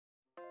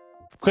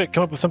Quick,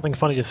 come up with something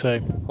funny to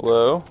say.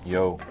 Hello?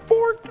 Yo.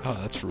 Oh,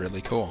 that's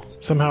really cool.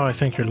 Somehow I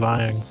think you're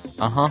lying.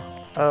 Uh-huh.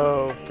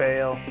 Oh,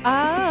 fail.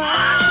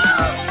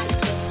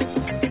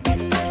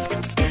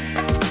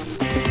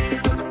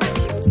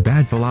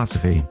 Bad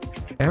Philosophy.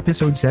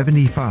 Episode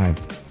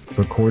 75.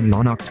 Recorded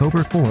on October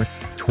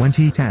 4th,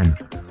 2010.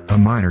 A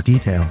minor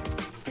detail.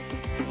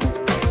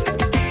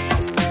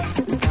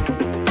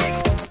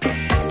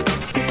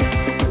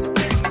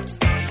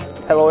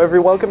 Hello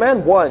everyone, welcome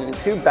and one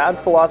to Bad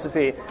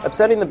Philosophy,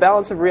 upsetting the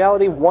balance of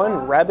reality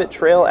one rabbit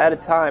trail at a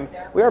time.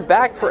 We are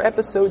back for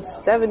episode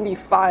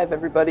 75,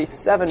 everybody,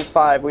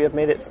 75. We have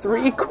made it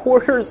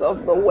 3/4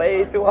 of the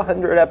way to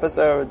 100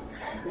 episodes.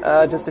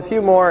 Just a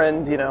few more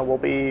and, we'll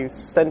be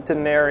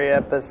centenary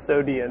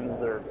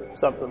episodians or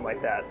something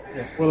like that.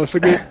 Well, if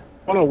we get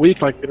on a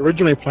week like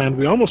originally planned,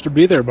 we almost would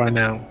be there by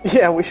now.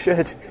 Yeah, we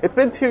should. It's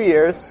been 2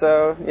 years,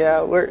 so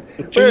yeah, we're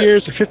 2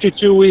 years to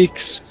 52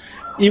 weeks.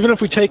 Even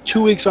if we take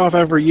 2 weeks off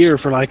every year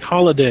for like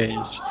holidays,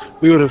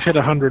 we would have hit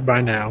 100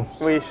 by now.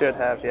 We should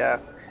have, yeah.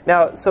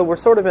 Now, so we're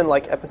sort of in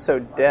like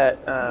episode debt,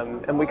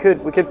 and we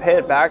could pay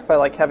it back by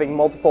like having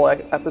multiple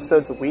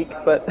episodes a week,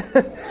 but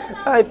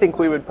I think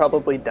we would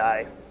probably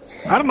die.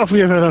 I don't know if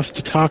we have enough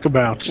to talk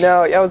about.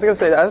 No, yeah, I was going to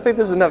say, I don't think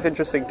there's enough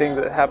interesting thing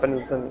that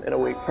happens in a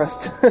week for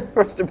us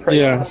to break.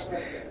 Yeah.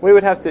 We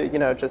would have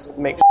to, just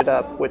make shit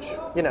up, which,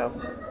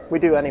 we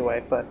do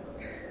anyway, but...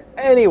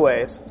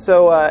 Anyways,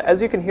 so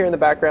as you can hear in the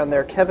background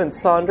there, Kevin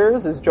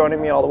Saunders is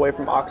joining me all the way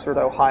from Oxford,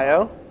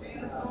 Ohio.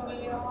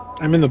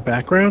 I'm in the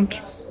background?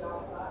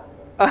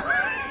 There's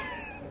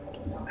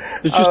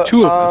just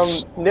two of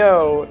us.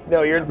 No,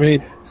 you're...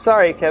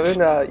 Sorry, Kevin,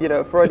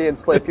 Freudian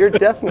slip. You're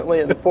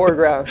definitely in the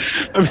foreground.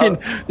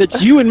 It's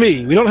you and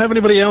me. We don't have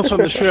anybody else on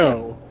the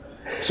show.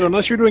 So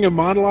unless you're doing a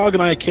monologue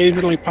and I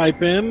occasionally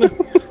pipe in...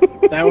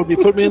 That would be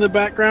put me in the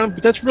background,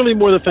 but that's really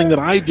more the thing that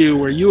I do,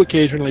 where you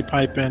occasionally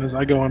pipe in as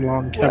I go on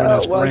long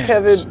Kevin. Well,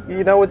 Kevin,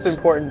 you know what's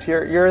important?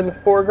 You're in the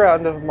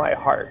foreground of my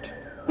heart.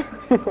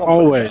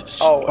 Always.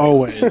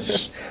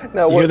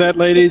 Now, you hear that,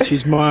 ladies?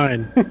 He's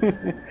mine.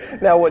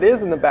 Now, what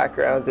is in the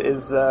background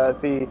is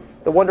the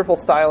wonderful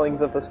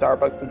stylings of the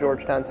Starbucks of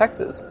Georgetown,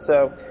 Texas.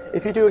 So,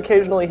 if you do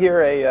occasionally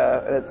hear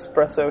an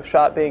espresso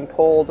shot being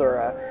pulled,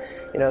 or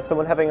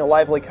someone having a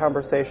lively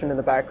conversation in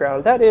the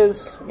background, that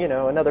is,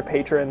 another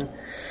patron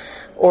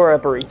or a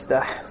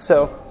barista.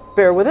 So,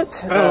 bear with it.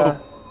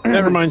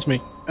 That reminds me.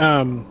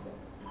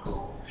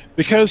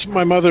 Because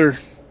my mother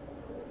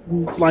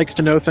likes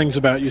to know things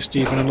about you,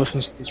 Stephen, and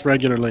listens to this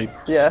regularly.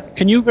 Yes.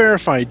 Can you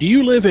verify, do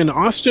you live in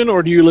Austin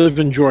or do you live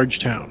in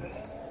Georgetown?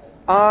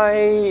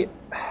 I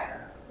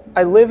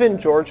live in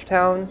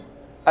Georgetown.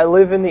 I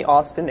live in the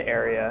Austin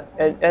area.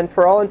 And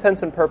for all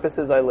intents and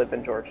purposes, I live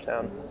in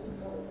Georgetown.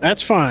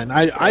 That's fine.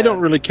 I don't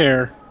really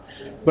care.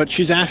 But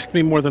she's asked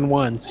me more than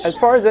once. As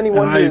far as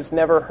anyone who's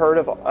never heard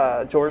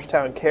of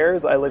Georgetown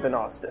cares, I live in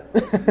Austin.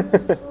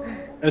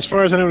 As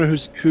far as anyone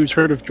who's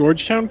heard of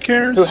Georgetown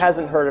cares? Who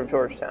hasn't heard of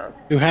Georgetown?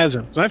 Who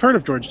hasn't? 'Cause I've heard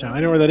of Georgetown.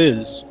 I know where that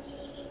is.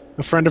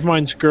 A friend of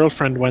mine's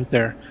girlfriend went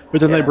there,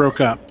 but then they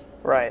broke up.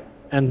 Right.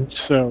 And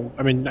so,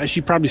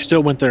 she probably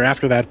still went there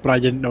after that, but I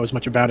didn't know as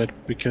much about it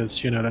because,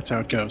 that's how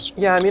it goes.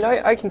 Yeah,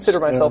 I consider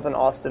myself an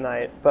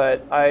Austinite,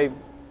 but I'm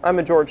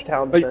a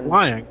Georgetownsman. But you're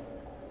lying.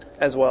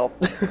 As well.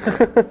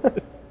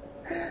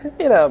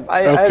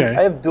 I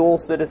have dual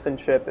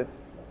citizenship, if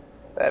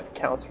that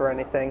counts for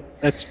anything.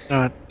 That's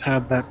not how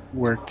that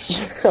works.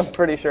 I'm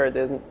pretty sure it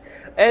isn't.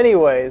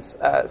 Anyways,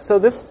 so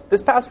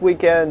this past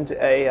weekend,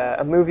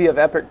 a movie of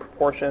epic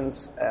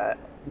proportions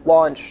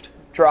launched,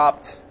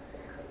 dropped,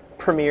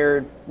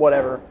 premiered,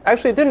 whatever.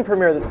 Actually, it didn't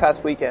premiere this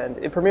past weekend.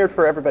 It premiered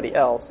for everybody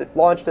else. It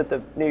launched at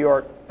the New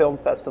York Film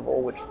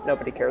Festival, which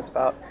nobody cares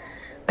about.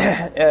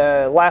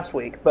 Last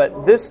week,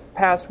 but this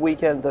past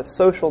weekend, The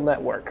Social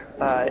Network,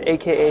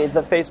 aka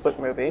the Facebook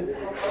movie,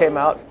 came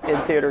out in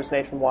theaters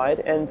nationwide,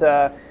 and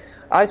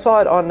I saw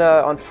it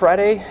on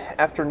Friday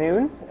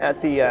afternoon at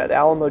the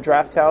Alamo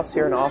Drafthouse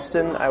here in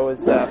Austin. I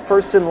was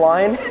first in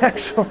line,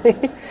 actually,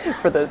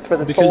 for the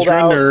because sold you're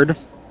out. A nerd.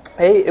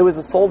 Hey, it was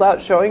a sold out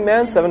showing,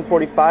 man,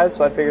 7:45.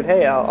 So I figured,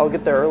 hey, I'll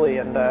get there early,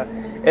 and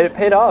it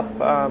paid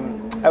off.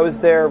 I was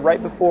there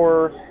right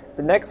before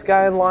the next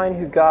guy in line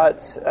who got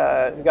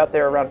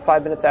there around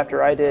 5 minutes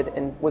after I did,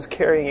 and was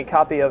carrying a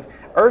copy of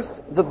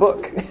Earth, the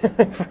book,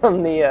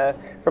 from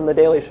the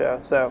Daily Show.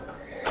 So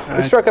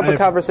we struck up a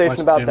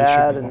conversation about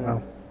that,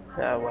 and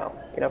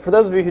for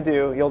those of you who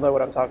do, you'll know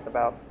what I'm talking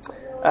about.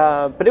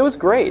 But it was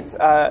great.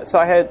 So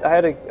I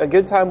had a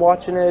good time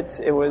watching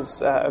it. It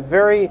was a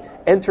very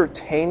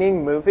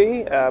entertaining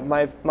movie.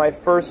 My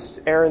first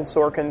Aaron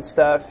Sorkin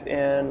stuff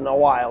in a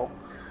while.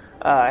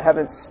 I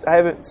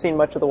haven't seen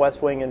much of The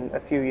West Wing in a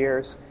few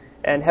years,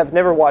 and have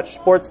never watched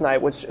Sports Night,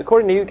 which,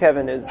 according to you,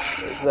 Kevin, is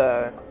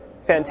a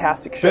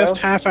fantastic show. Best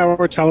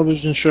half-hour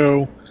television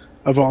show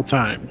of all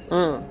time.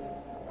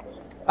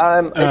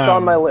 It's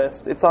on my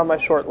list. It's on my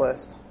short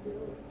list.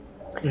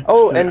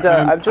 Oh, and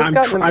I've just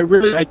gotten...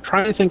 I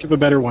try to think of a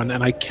better one,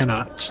 and I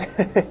cannot.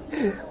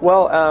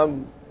 Well,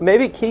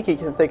 Maybe Kiki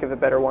can think of a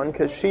better one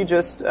because she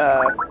just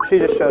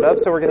showed up,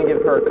 so we're going to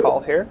give her a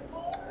call here.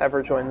 Have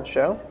her join the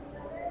show.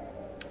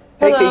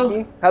 Hey, Hello.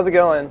 Kiki. How's it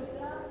going?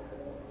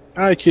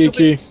 Hi,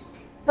 Kiki.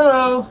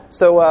 Hello.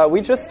 So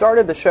we just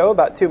started the show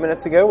about 2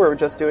 minutes ago. We were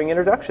just doing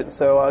introductions,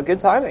 so good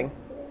timing.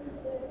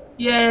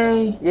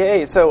 Yay.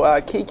 Yay.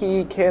 So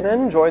Kiki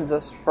Cannon joins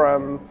us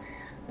from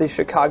the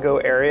Chicago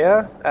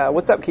area.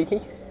 What's up, Kiki?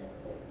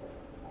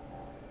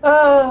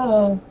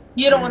 Oh,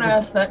 you don't want to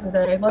ask that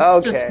today.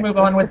 Let's Okay. just move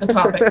on with the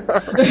topic.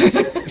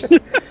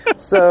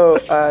 So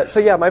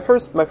yeah, my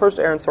first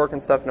Aaron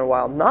Sorkin stuff in a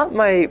while. Not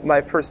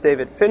my first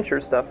David Fincher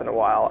stuff in a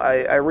while.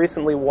 I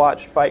recently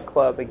watched Fight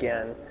Club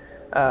again,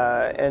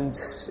 and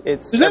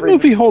it's Does that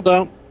movie hold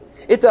up?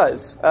 It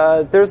does.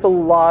 There's a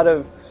lot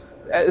of,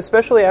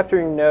 especially after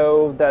you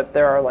know that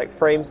there are like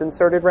frames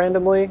inserted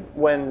randomly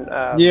when.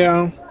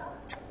 Yeah.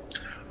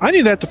 I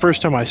knew that the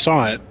first time I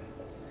saw it.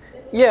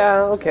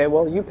 Yeah. Okay.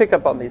 Well, you pick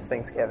up on these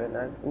things, Kevin.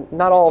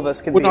 Not all of us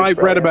can. Well, be no, as I read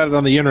brilliant. about it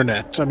on the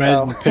internet. I mean,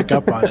 I didn't pick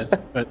up on it,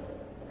 but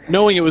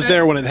knowing it was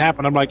there when it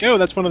happened, I'm like, oh,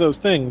 that's one of those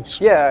things.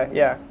 Yeah.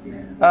 Yeah.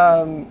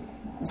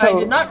 So I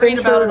did not read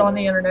about Fincher- it on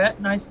the internet,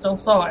 and I still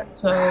saw it.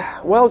 So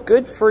Well,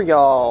 good for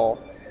y'all.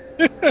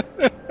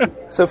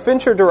 So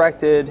Fincher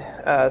directed,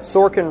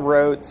 Sorkin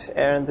wrote,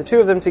 and the two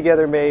of them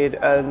together made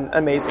an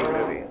amazing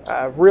movie.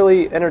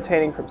 Really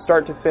entertaining from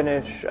start to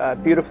finish,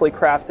 beautifully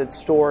crafted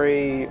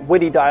story,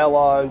 witty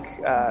dialogue.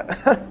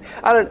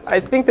 I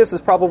think this is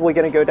probably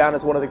going to go down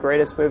as one of the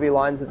greatest movie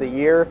lines of the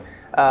year.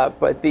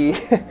 But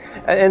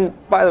and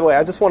by the way,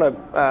 I just want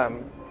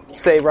to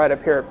say right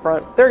up here up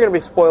front, there are going to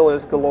be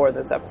spoilers galore in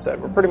this episode.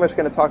 We're pretty much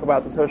going to talk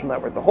about The Social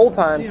Network the whole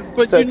time. Yeah,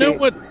 but So you if know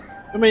what?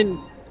 I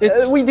mean,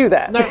 it's we do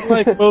that. not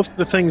like most of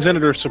the things in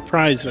it are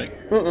surprising.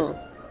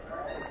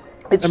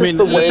 It's I just mean,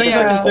 the the way thing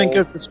that I it's can think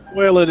told. of to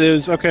spoil it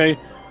is, okay,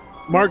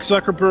 Mark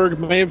Zuckerberg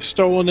may have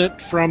stolen it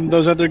from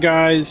those other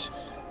guys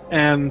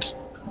and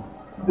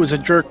was a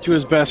jerk to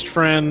his best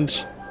friend.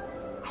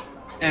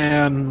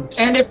 And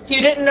if you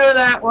didn't know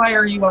that, why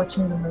are you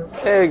watching the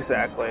movie?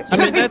 Exactly. I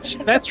mean,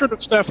 that's sort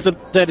of stuff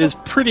that is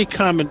pretty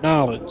common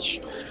knowledge.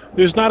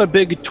 There's not a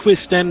big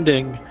twist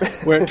ending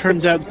where it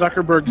turns out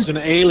Zuckerberg's an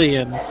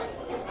alien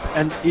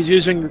and he's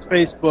using his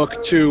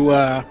Facebook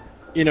to,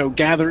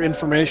 gather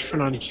information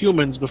on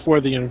humans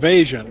before the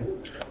invasion.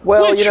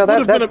 Well, Which you know would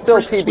have been that's a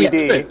still pretty sweet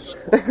TBD.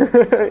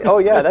 twist. Oh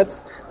yeah,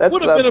 that's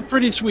Would have been a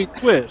pretty sweet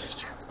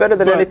twist. it's better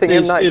than but anything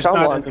M. is- Night is not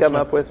Shyamalan's in the come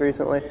film. up with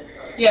recently.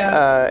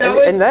 Yeah.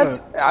 And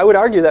that's I would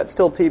argue that's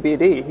still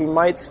TBD. He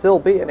might still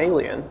be an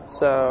alien.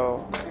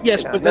 So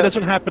Yes, you know, but that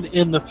doesn't happen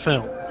in the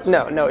film.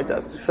 no, it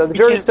doesn't. So the You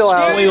jury's can't still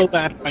out. spoil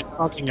that by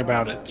talking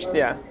about it.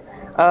 Yeah.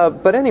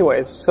 But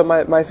anyways, so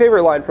my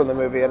favorite line from the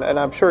movie, and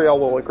I'm sure y'all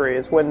will agree,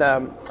 is when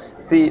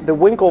the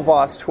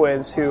Winklevoss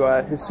twins who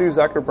sue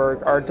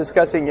Zuckerberg are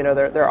discussing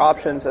their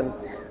options, and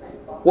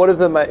one of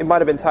them, it might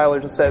have been Tyler,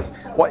 just says,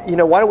 why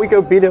don't we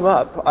go beat him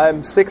up?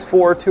 I'm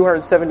 6'4",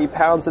 270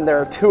 pounds, and there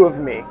are two of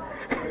me.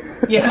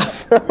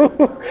 Yes.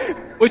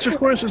 Which, of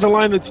course, is a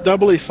line that's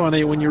doubly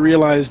funny when you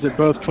realize that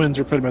both twins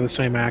are played by the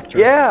same actor.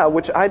 Yeah,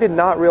 which I did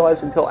not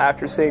realize until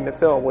after seeing the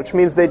film, which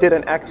means they did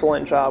an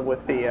excellent job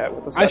with the I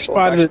special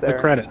spotted effects it in there.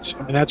 the credits.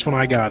 I mean, that's when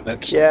I got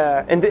it.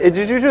 Yeah, and did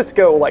you just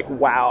go like,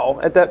 wow,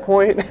 at that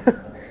point? I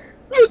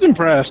was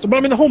impressed. But I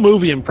mean, the whole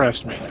movie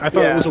impressed me. I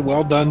thought Yeah. it was a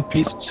well-done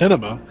piece of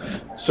cinema.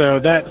 So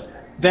that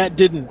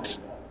didn't,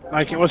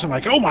 it wasn't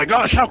like, oh my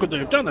gosh, how could they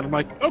have done that? I'm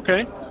like,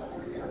 okay,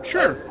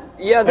 sure.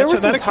 Yeah, there were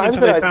some That explains times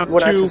how that they found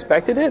when I two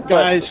suspected it, but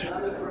guys.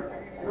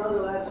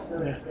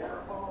 Yeah.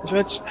 So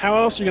that's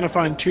how else are you going to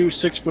find two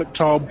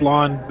 6-foot-tall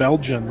blonde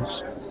Belgians?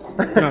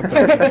 Not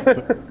Belgians,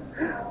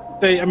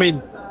 but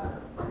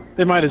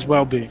they might as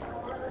well be.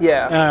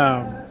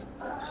 yeah.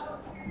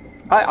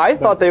 I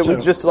thought that it was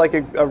so- just like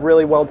a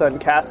really well done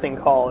casting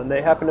call, and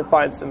they happened to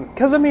find some.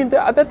 Because I mean,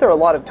 I bet there are a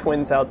lot of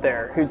twins out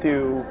there who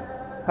do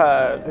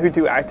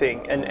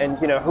acting, and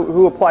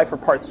who apply for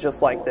parts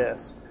just like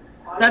this.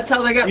 That's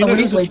how they got You the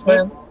know who's Weasley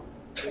a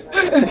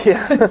twins.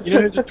 Yeah. You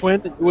know who's a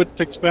twin that you wouldn't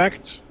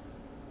expect?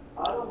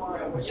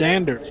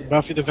 Xander from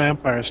Buffy the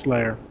Vampire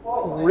Slayer.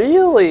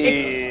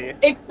 Really?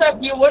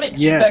 Except you wouldn't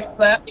Yeah. expect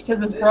that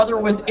because his brother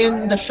was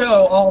in the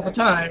show all the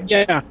time.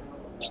 Yeah.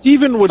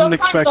 Steven wouldn't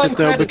Sometimes expect it,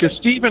 though, uncredited. because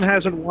Steven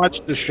hasn't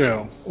watched the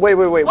show. Wait.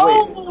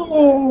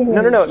 Oh!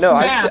 No.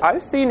 Yeah.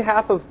 I've seen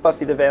half of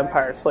Buffy the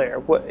Vampire Slayer.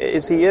 What,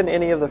 is he in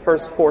any of the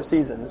first 4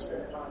 seasons?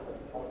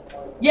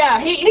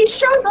 Yeah, he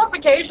shows up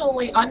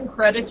occasionally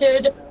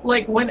uncredited,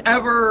 like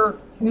whenever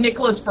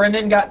Nicholas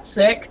Brennan got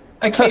sick.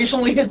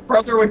 Occasionally his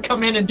brother would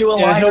come in and do a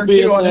Yeah, line he'll or be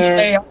two in on his there.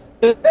 day.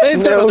 They've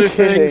done No other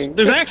kidding. things.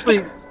 There's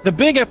actually, the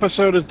big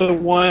episode is the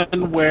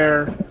one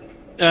where,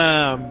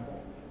 and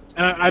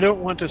I don't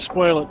want to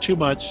spoil it too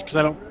much because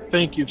I don't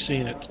think you've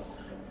seen it,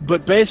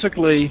 but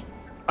basically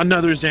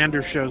another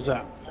Xander shows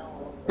up.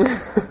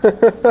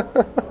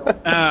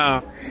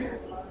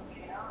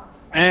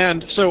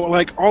 And so,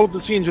 all of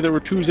the scenes where there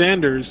were 2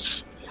 Xanders,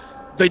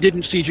 they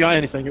didn't CGI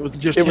anything. It was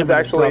just It him was and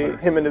his actually brother.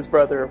 him and his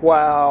brother.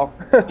 Wow.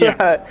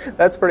 Yeah.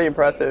 That's pretty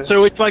impressive.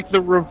 So it's like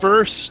the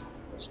reverse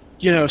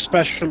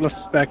special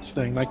effects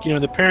thing. Like,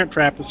 the Parent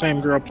Trap, the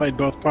same girl played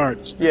both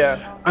parts.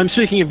 Yeah. I'm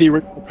speaking of the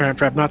original Parent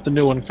Trap, not the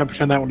new one, because I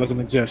pretend that one doesn't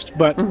exist.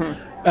 But,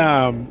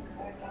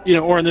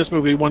 or in this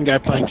movie, one guy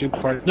playing two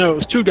parts. No, it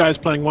was two guys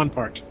playing one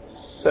part.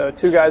 So,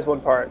 two guys,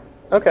 one part.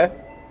 Okay.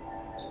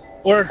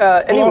 Or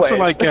anyways. also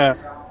like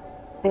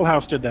Full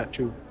House did that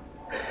too.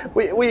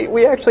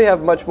 We actually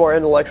have much more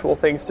intellectual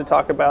things to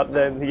talk about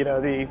than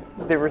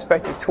the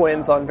respective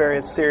twins on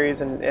various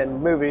series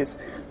and movies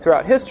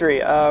throughout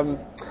history.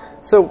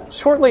 So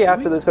shortly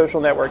after The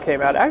Social Network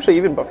came out, actually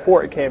even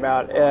before it came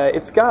out,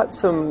 it's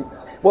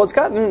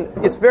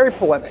very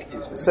polemic.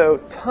 So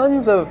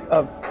tons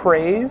of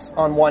praise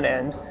on one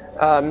end,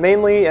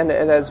 mainly, and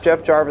as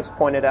Jeff Jarvis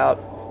pointed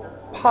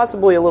out,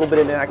 possibly a little bit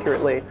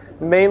inaccurately,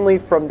 mainly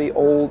from the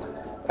old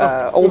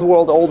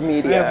world, old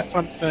media. I have a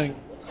fun thing.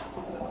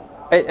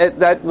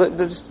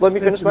 Just let me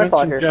finish my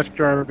thought here. Jeff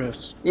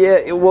Jarvis.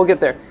 Yeah, we'll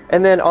get there.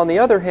 And then on the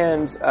other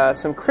hand,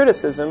 some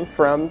criticism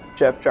from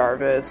Jeff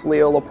Jarvis,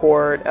 Leo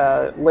Laporte,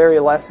 Larry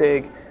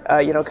Lessig,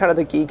 kind of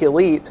the geek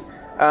elite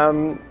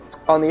on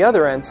the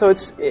other end. So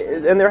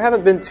and there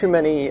haven't been too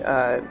many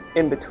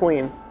in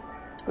between.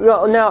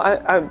 Well,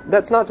 now,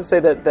 that's not to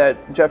say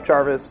that Jeff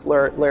Jarvis,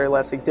 Larry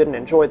Lessig didn't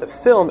enjoy the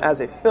film as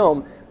a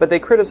film, but they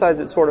criticize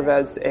it sort of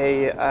as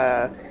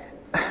a...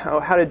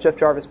 how did Jeff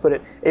Jarvis put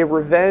it? A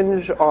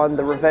revenge on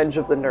the revenge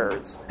of the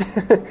nerds.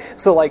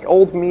 So like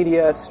old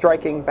media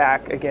striking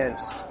back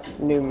against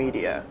new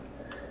media,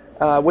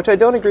 which I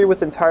don't agree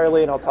with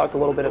entirely, and I'll talk a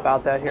little bit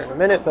about that here in a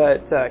minute.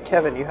 But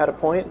Kevin, you had a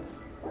point?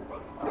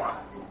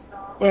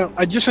 Well,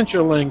 I just sent you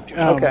a link.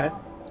 Okay.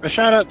 A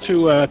shout out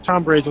to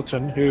Tom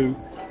Brazelton, who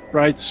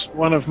writes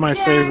one of my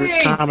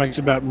favorite comics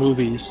about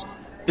movies,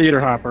 Theater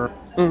Hopper,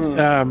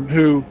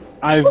 who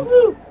I've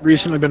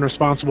recently been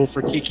responsible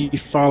for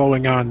Kiki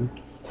following on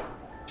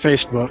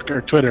Facebook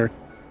or Twitter.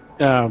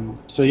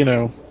 So,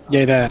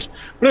 yay that.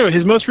 But anyway,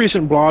 his most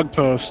recent blog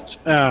post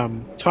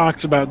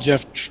talks about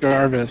Jeff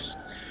Jarvis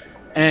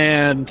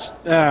and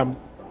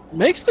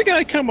makes the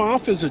guy come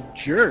off as a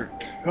jerk.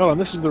 Hold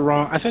on, I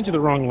sent you the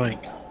wrong link.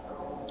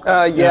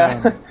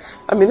 Yeah.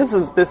 I mean, this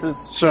is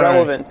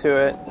relevant to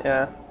it,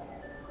 yeah.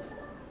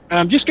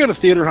 Just go to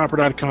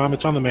theaterhopper.com.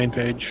 It's on the main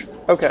page.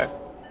 Okay.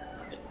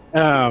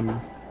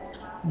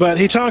 But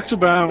he talks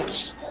about,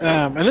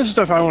 and this is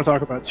stuff I want to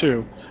talk about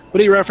too, but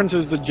he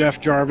references the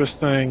Jeff Jarvis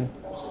thing,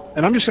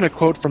 and I'm just going to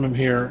quote from him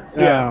here.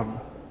 Yeah.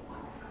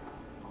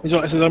 He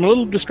says, I'm a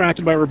little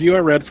distracted by a review I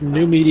read from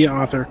new media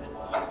author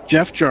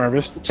Jeff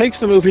Jarvis that takes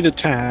the movie to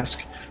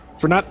task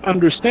for not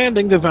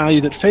understanding the value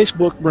that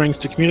Facebook brings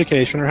to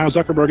communication or how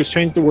Zuckerberg has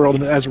changed the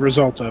world as a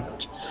result of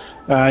it.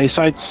 He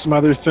cites some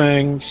other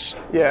things.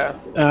 Yeah.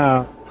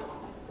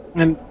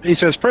 And he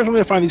says,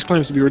 personally, I find these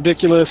claims to be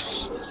ridiculous.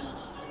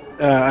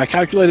 A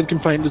calculated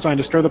complaint designed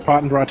to stir the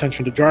pot and draw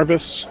attention to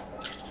Jarvis.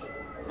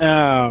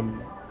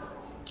 And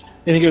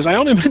he goes, I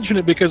only mention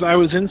it because I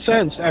was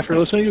incensed after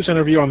listening to his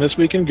interview on This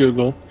Week in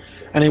Google,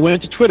 and he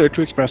went to Twitter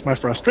to express my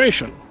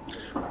frustration.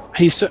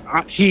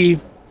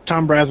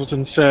 Tom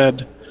Brazelton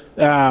said,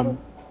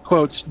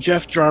 quotes,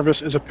 Jeff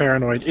Jarvis is a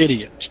paranoid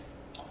idiot.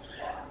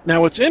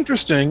 Now, what's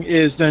interesting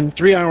is then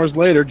 3 hours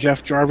later,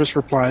 Jeff Jarvis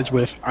replies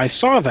with, I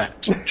saw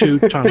that, to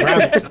Tom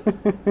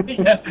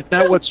Brazelton.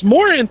 Now, what's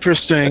more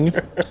interesting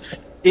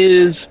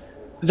is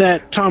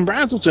that Tom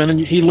Brazelton, and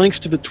he links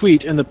to the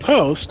tweet in the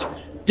post,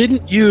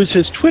 didn't use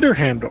his Twitter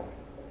handle.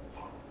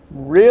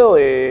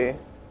 Really?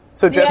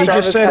 So Jeff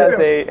Jarvis has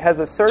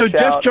a search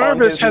out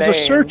on his name. So Jeff Jarvis has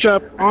a search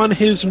up on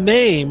his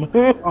name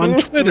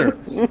on Twitter.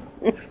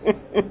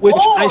 Which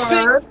I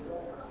think...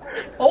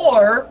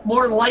 Or,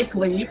 more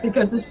likely,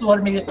 because this is what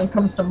immediately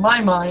comes to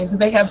my mind,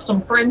 they have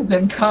some friends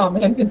in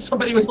common, and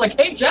somebody was like,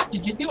 hey, Jeff,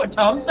 did you see what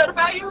Tom said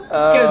about you?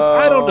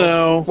 I don't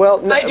know. Well,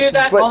 I do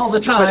that all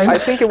the time.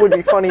 But I think it would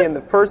be funny in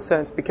the first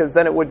sense, because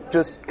then it would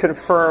just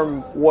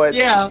confirm what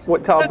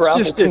Tom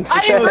Brazelton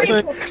said. I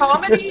agree. For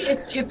comedy,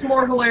 it's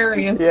more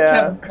hilarious.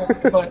 Yeah.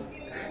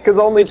 Because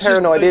only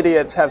paranoid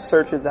idiots have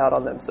searches out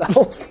on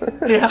themselves.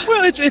 Yeah.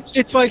 Well,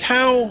 it's like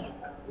how...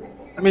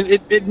 I mean,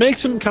 it makes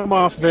him come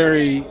off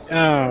very,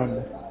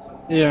 And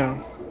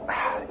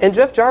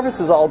Jeff Jarvis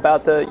is all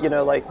about the,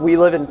 like, we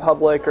live in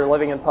public or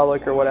living in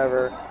public or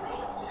whatever.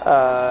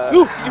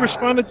 Tom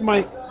responded to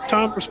my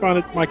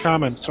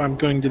comment, so I'm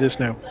going to do this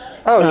now.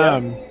 Oh,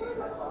 yeah.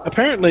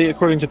 Apparently,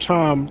 according to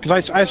Tom,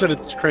 because I said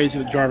it's crazy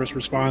that Jarvis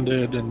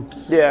responded and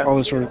all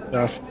this sort of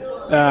stuff.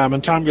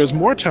 And Tom goes,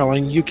 more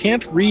telling, you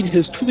can't read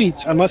his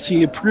tweets unless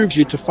he approves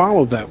you to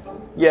follow them.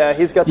 Yeah,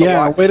 he's got the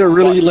locked, way to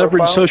really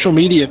leverage profile. Social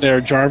media there,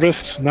 Jarvis.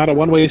 Not a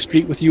one-way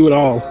street with you at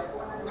all.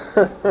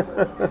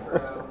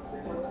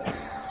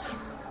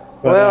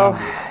 Well,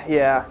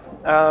 yeah.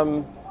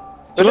 But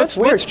that's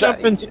weird. Let's jump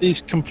into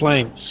these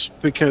complaints,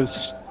 because...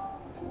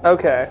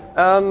 Okay.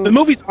 The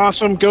movie's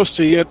awesome. Go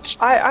see it.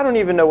 I don't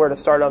even know where to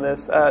start on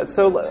this. Aaron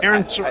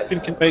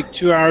Sorkin can make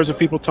 2 hours of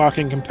people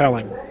talking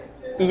compelling.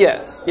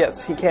 Yes,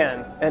 he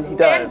can, and he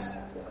does.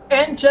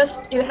 And just,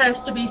 it has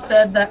to be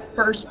said that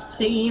first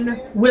scene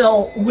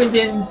will,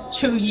 within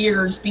 2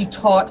 years, be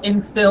taught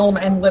in film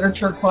and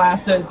literature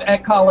classes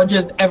at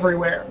colleges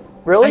everywhere.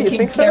 Really? I You can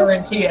think so?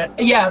 guarantee it.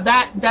 Yeah,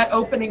 that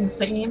opening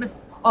scene,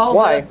 all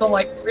Why? the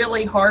like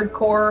really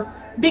hardcore,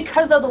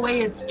 because of the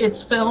way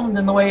it's filmed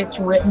and the way it's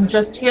written,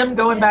 just him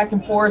going back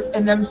and forth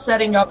and them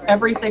setting up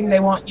everything they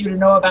want you to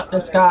know about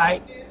this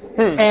guy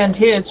and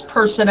his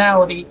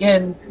personality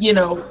in,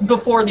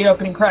 before the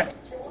opening credits.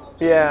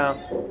 Yeah.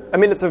 I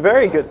mean, it's a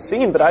very good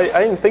scene, but I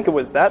didn't think it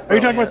was that Are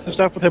you talking brilliant. about the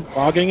stuff with him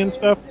blogging and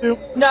stuff too?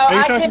 No, Are you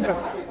I talking can...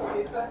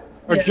 about,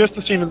 or Yeah. just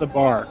the scene in the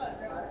bar?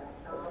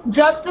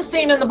 Just the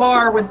scene in the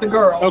bar with the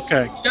girl.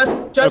 Okay.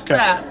 Just Okay.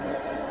 that.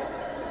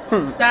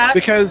 That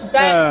Because,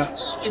 that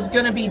is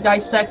going to be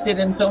dissected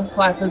in film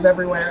classes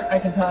everywhere, I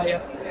can tell you.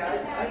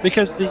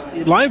 Because the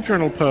live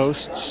journal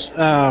posts,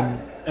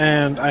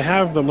 and I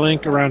have the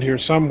link around here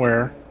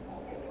somewhere,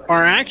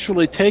 are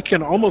actually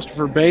taken almost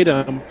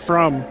verbatim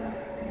from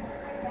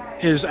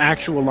his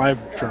actual live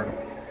journal.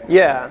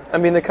 Yeah. I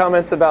mean, the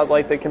comments about,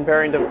 like, the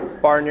comparing to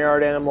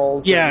barnyard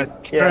animals. Yeah, and,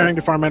 comparing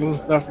to farm animals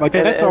and stuff like that.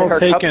 And, That's and all her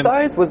cup taken.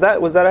 size? Was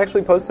that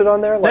actually posted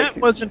on there? Like,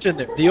 That wasn't in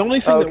there. The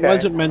only thing Okay. that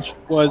wasn't mentioned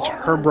was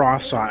her bra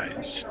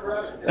size.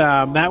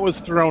 That was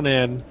thrown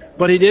in,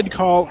 but he did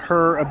call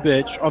her a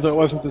bitch, although it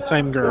wasn't the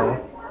same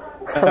girl.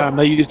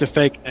 They used a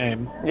fake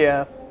name.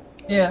 yeah.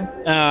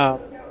 Yeah.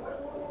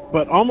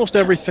 but almost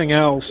everything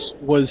else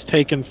was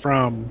taken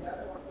from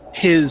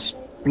his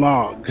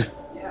blog,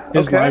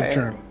 his live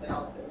journal.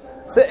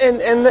 So,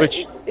 and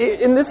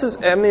this is,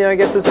 I mean, I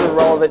guess this is a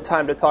relevant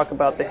time to talk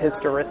about the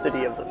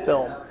historicity of the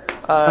film.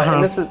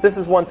 And this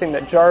is one thing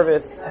that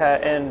Jarvis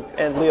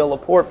and Leo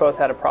Laporte both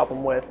had a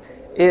problem with.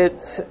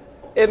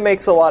 It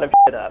makes a lot of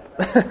shit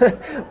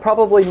up.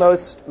 Probably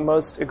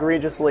most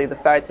egregiously the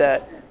fact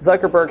that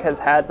Zuckerberg has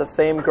had the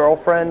same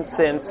girlfriend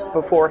since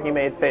before he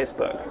made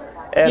Facebook.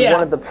 And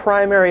one of the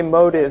primary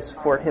motives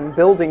for him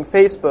building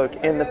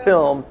Facebook in the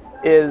film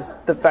is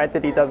the fact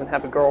that he doesn't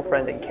have a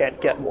girlfriend and can't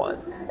get one,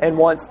 and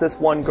wants this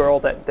one girl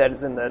that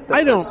is in the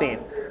first scene.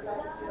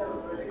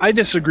 I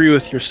disagree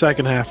with your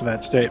second half of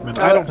that statement.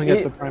 I don't think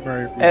that's the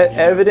primary reason.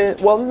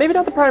 Evident. Well, maybe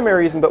not the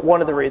primary reason, but one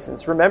of the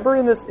reasons. Remember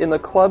in the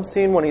club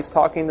scene when he's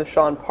talking to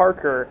Sean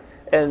Parker,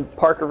 and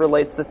Parker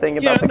relates the thing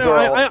about the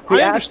girl.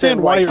 I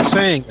understand why you're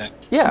saying that.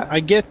 Yeah,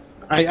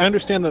 I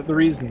understand the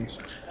reasons,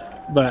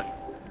 but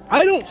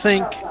I don't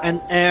think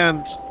and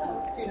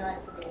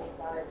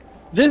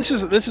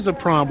this is a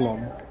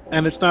problem,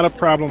 and it's not a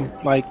problem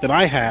like that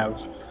I have,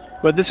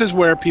 but this is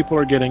where people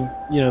are getting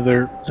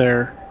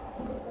they're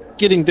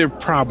getting their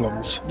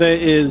problems.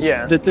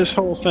 That this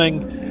whole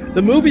thing,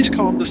 the movie's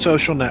called The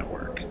Social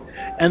Network,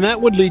 and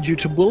that would lead you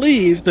to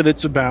believe that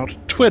it's about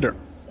Twitter.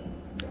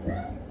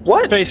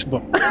 What?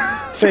 Facebook.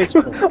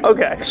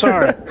 Okay.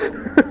 Sorry.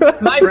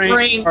 My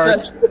brain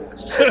just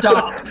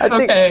stopped.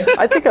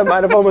 I think I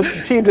might have almost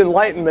achieved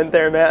enlightenment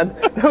there, man.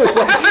 That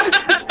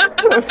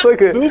was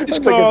like a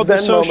movie's Zen called The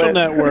Social moment.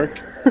 Network,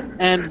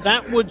 and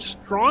that would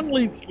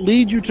strongly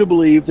lead you to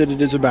believe that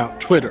it is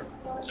about Twitter.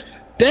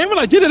 Damn it,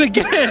 I did it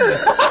again!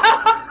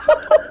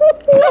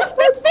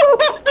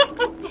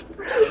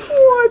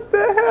 What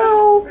the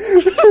hell?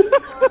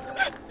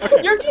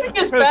 Okay. You're getting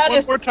as bad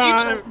as more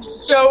time.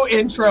 show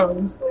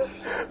intros.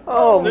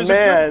 Oh,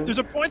 man. There's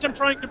a point I'm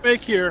trying to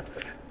make here,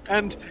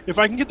 and if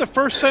I can get the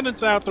first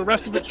sentence out, the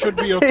rest of it should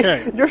be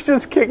okay. You're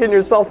just kicking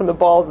yourself in the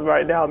balls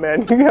right now,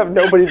 man. You have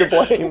nobody to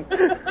blame.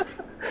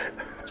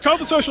 It's called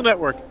The Social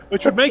Network,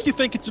 which would make you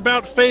think it's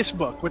about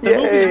Facebook. But the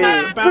movie's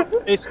not about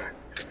Facebook.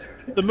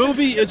 The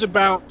movie is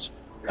about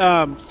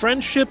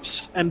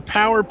friendships and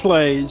power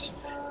plays,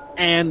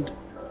 and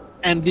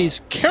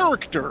these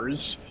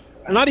characters,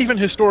 not even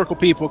historical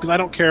people, because I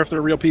don't care if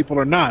they're real people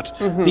or not.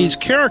 These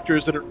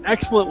characters that are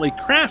excellently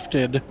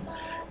crafted,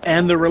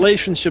 and the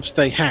relationships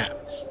they have,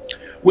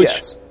 which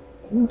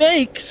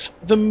makes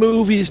the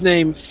movie's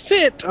name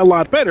fit a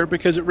lot better,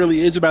 because it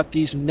really is about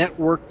this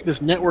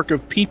network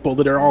of people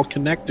that are all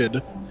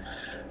connected,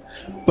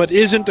 but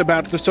isn't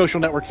about the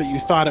social network that you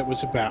thought it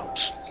was about.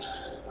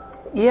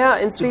 Yeah,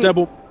 and see,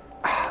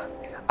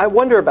 I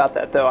wonder about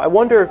that, though. I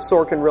wonder if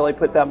Sorkin really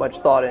put that much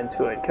thought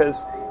into it,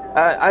 because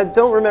I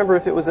don't remember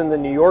if it was in the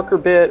New Yorker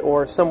bit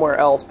or somewhere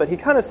else, but he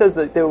kind of says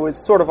that there was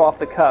sort of off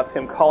the cuff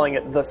him calling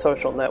it The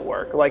Social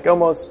Network. Like, it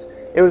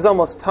was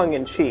almost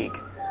tongue-in-cheek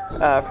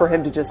for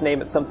him to just name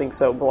it something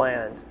so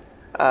bland.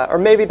 Or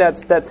maybe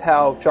that's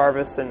how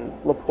Jarvis and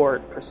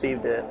Laporte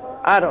perceived it.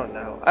 I don't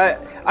know.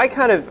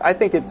 I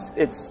think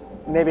it's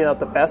maybe not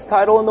the best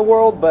title in the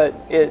world, but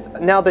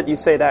now that you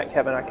say that,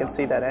 Kevin, I can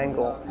see that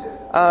angle.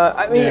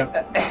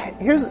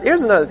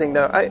 Here's another thing,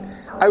 though.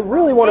 I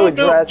really want to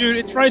address... No, dude,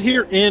 it's right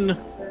here in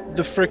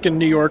the frickin'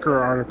 New Yorker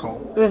article.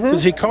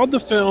 Because he called the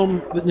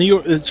film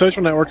The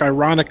Social Network,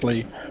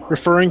 ironically,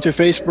 referring to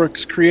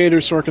Facebook's creator.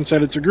 Sorkin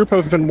said it's a group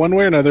of, in one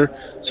way or another,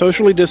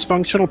 socially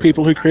dysfunctional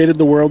people who created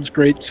the world's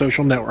great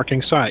social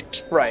networking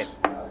site. Right.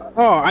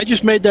 Oh, I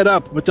just made that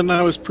up, but then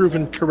I was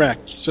proven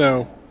correct,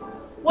 so...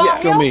 Well,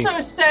 he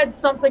also said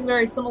something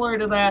very similar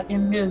to that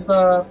in his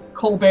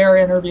Colbert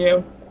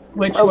interview.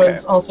 which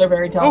was also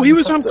very telling. Oh, he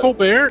was on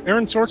Colbert,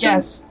 Aaron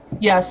Sorkin?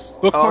 Yes.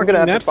 I'm going to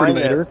have to find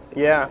this.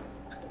 Yeah.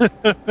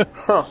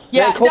 Huh.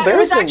 Yeah, that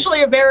was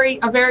actually a very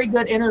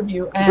good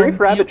interview. And Brief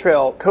Rabbit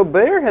Trail.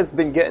 Colbert has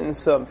been getting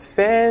some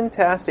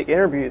fantastic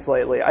interviews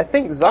lately. I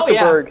think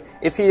Zuckerberg,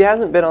 if he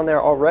hasn't been on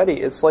there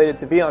already, is slated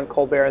to be on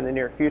Colbert in the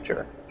near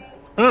future.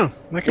 Oh,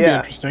 that could be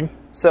interesting.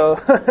 So,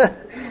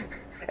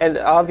 and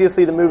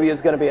obviously the movie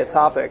is going to be a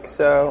topic.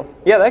 So,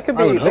 yeah, that could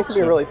be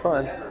really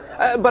fun.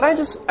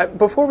 But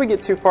before we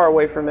get too far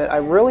away from it, I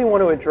really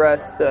want to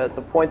address the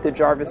point that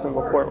Jarvis and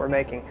Laporte were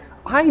making.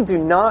 I do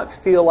not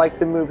feel like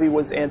the movie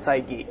was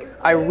anti-geek.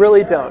 I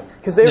really don't.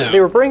 Because they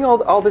were bringing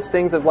all these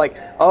things of like,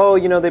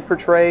 they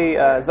portray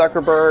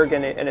Zuckerberg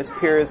and his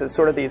peers as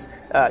sort of these,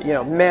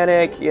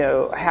 manic,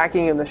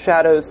 hacking in the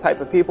shadows type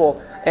of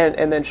people,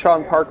 and then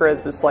Sean Parker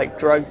as this like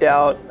drugged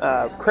out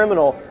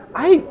criminal.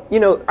 I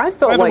felt like...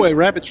 By the way,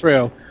 Rabbit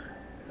Trail,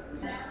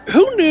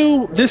 who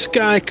knew this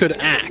guy could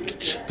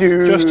act?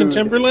 Dude. Justin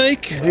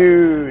Timberlake?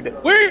 Dude.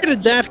 Where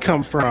did that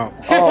come from?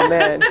 Oh,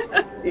 man.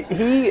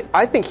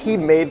 I think he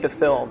made the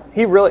film.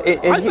 He really...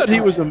 I thought he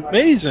was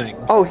amazing.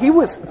 Oh,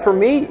 for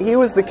me, he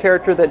was the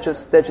character that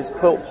just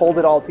pulled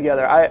it all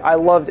together. I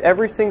loved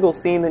every single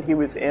scene that he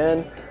was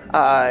in.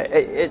 And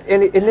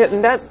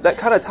that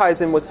kind of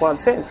ties in with what I'm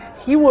saying.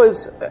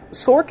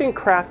 Sorkin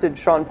crafted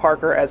Sean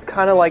Parker as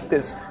kind of like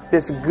this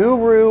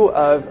guru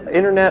of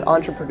internet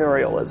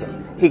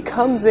entrepreneurialism. He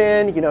comes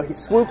in, he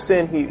swoops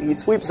in, he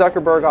sweeps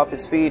Zuckerberg off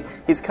his feet.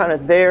 He's kind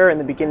of there in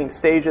the beginning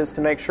stages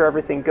to make sure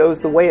everything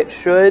goes the way it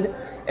should.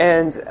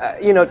 And,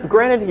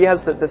 granted, he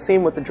has the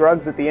scene with the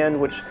drugs at the end,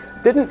 which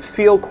didn't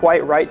feel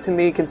quite right to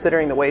me,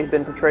 considering the way he'd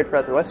been portrayed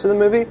throughout the rest of the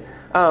movie.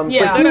 But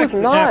he was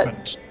not...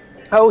 Happened.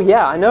 Oh,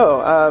 yeah, I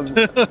know. And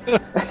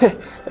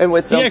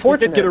it's he unfortunate. actually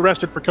did get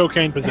arrested for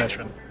cocaine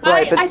possession.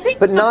 Right,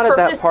 but not at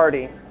that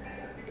party.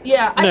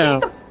 Yeah, I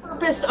think the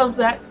purpose of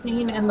that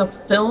scene in the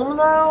film,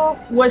 though,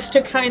 was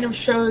to kind of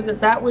show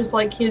that was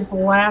like his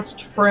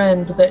last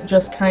friend that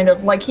just kind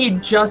of, like,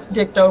 he'd just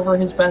dicked over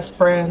his best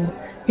friend.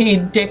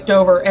 He'd dicked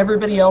over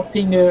everybody else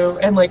he knew,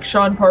 and, like,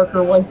 Sean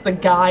Parker was the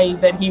guy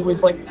that he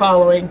was, like,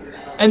 following.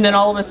 And then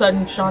all of a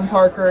sudden, Sean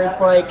Parker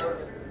is, like...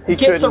 He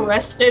gets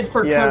arrested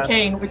for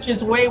cocaine, which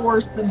is way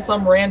worse than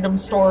some random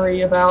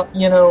story about,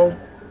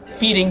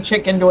 feeding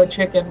chicken to a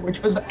chicken,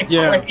 which was great.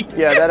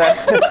 Yeah, that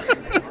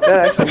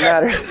actually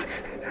mattered.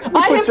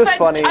 Which was just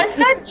funny. I've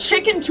fed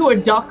chicken to a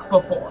duck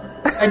before.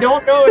 I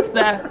don't know if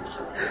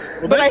that's...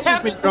 Well, that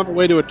just means you're on the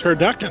way to a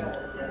turducken.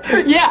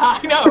 Yeah,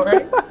 I know,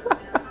 right?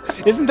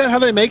 Isn't that how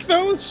they make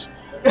those?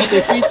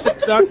 They feed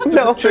the duck to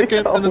the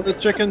chicken, and then the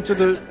chicken to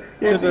the...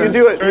 You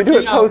do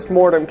it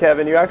post-mortem,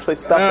 Kevin. You actually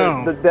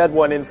stuff the dead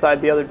one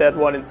inside the other dead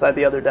one inside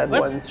the other dead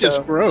one. That's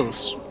just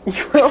gross.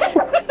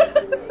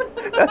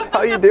 That's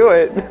how you do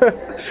it.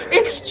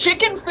 It's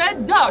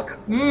chicken-fed duck.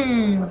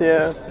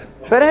 Yeah.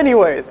 But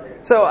anyways,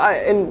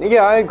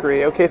 I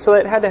agree. Okay, so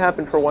that had to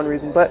happen for one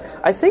reason. But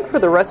I think for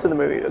the rest of the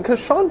movie,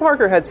 because Sean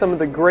Parker had some of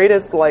the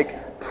greatest,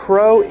 like,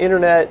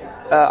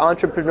 pro-internet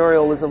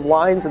entrepreneurialism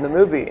lines in the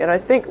movie. And I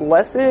think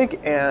Lessig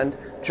and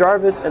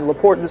Jarvis and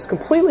Laporte just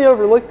completely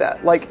overlooked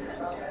that. Like,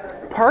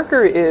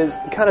 Parker is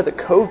kind of the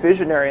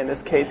co-visionary in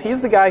this case. He's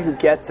the guy who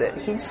gets it.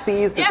 He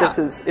sees that this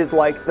is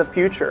like the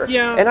future.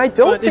 Yeah, and I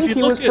don't think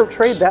he was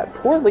portrayed that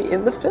poorly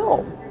in the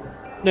film.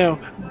 No,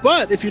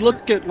 but if you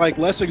look at like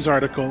Lessig's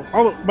article,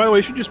 by the way,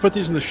 you should just put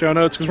these in the show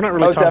notes because we're not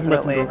really talking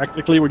about them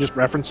directly. We're just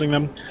referencing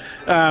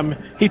them.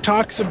 He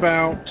talks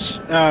about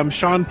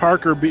Sean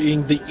Parker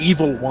being the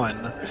evil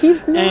one.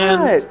 He's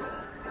not. That's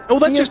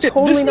just it.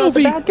 Totally this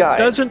movie not the bad guy.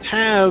 Doesn't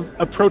have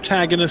a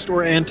protagonist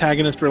or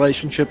antagonist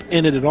relationship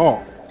in it at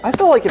all. I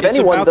felt like if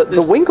anyone, the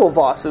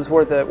Winklevosses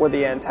were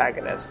the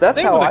antagonists. That's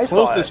how I saw it. They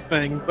were the closest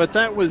thing, but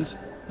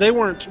they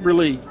weren't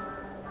really.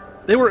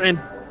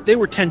 They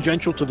were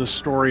tangential to the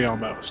story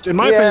almost. In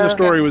my opinion, the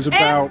story was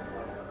about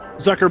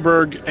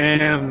Zuckerberg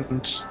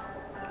and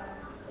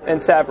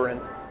Saverin.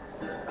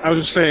 I was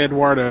going to say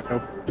Eduardo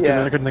because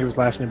I couldn't think of his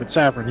last name, but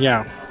Saverin,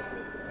 yeah.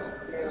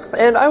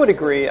 And I would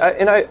agree.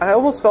 I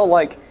almost felt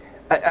like.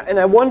 And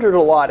I wondered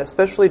a lot,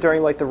 especially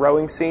during like the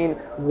rowing scene,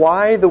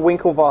 why the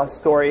Winklevoss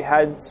story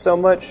had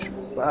such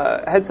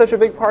a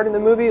big part in the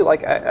movie.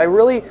 Like I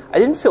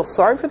didn't feel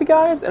sorry for the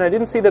guys, and I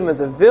didn't see them as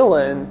a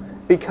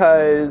villain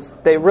because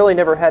they really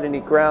never had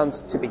any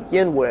grounds to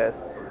begin with.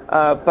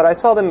 But I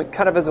saw them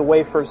kind of as a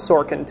way for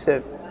Sorkin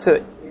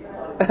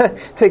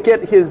to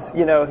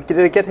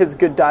get his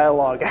good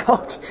dialogue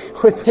out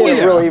in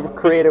a really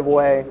creative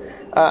way.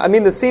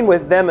 The scene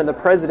with them and the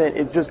president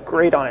is just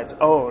great on its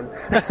own.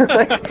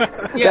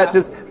 That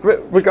just,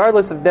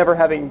 regardless of never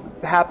having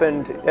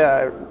happened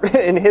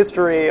in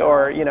history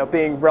or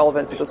being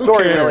relevant to the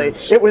story, really,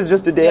 it was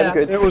just a damn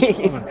good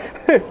scene.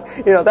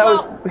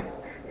 Was.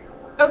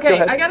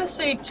 Okay, I gotta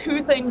say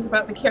two things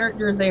about the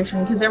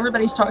characterization, because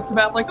everybody's talking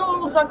about, like,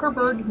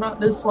 Zuckerberg's not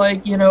this,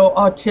 like,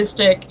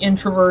 autistic,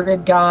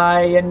 introverted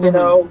guy, and,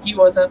 he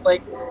wasn't,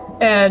 like,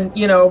 and,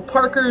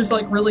 Parker's,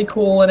 like, really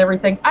cool and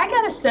everything. I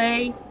gotta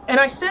say, and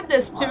I said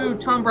this to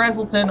Tom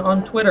Brazelton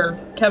on Twitter,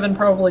 Kevin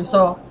probably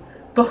saw,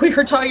 but we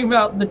were talking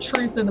about the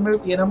truth in the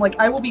movie, and I'm like,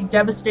 I will be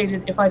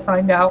devastated if I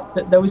find out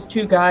that those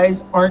two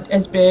guys aren't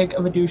as big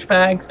of a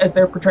douchebags as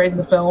they're portrayed in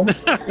the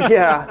films.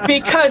 Yeah.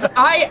 Because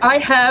I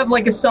have,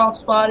 like, a soft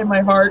spot in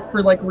my heart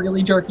for, like,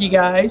 really jerky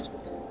guys,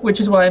 which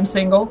is why I'm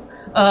single.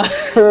 And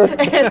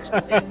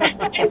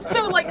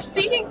so, like,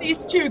 seeing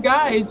these two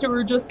guys who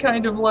are just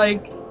kind of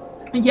like,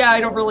 yeah,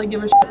 I don't really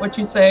give a shit what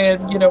you say,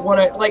 and, you know, what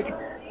I, like,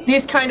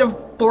 these kind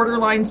of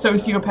borderline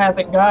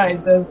sociopathic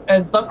guys, as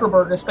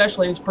Zuckerberg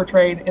especially is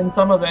portrayed in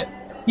some of it,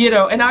 you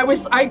know, and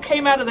I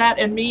came out of that,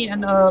 and me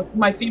and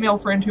my female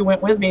friend who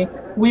went with me,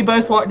 we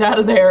both walked out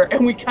of there,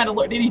 and we kind of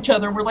looked at each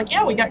other, and we're like,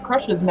 yeah, we got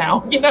crushes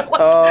now, you know?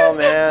 Like, oh,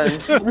 man.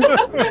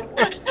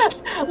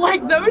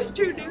 like, those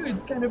two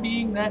dudes kind of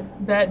being that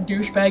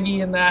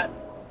douchebaggy and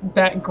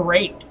that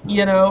great,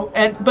 you know?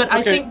 But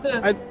I think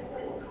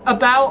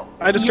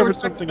I discovered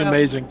something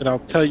amazing that I'll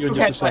tell you in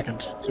just a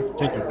second. So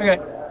continue. Okay.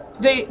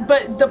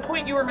 But the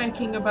point you were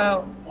making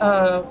about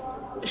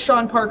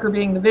Sean Parker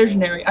being the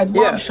visionary, I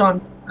love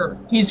Sean Parker.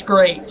 He's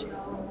great.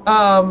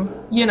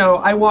 You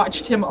know, I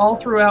watched him all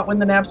throughout when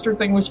the Napster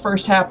thing was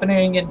first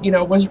happening, and, you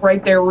know, was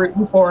right there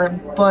rooting for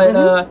him.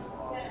 But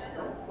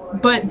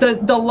but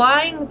the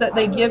line that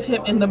they give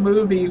him in the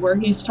movie where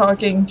he's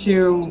talking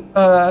to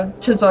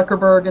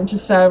Zuckerberg and to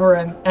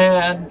Saverin,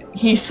 and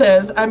he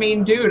says, I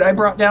mean, dude, I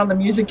brought down the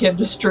music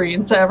industry,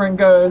 and Saverin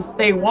goes,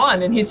 they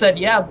won, and he said,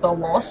 yeah, the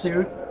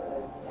lawsuit.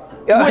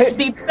 Was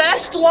the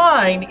best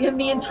line in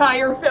the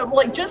entire film.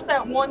 Like, just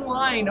that one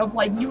line of,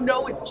 like, you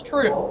know it's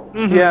true.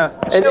 Yeah,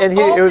 and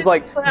it was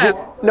like,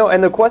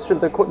 and the question,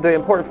 the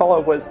important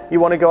follow-up was, you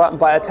want to go out and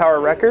buy a Tower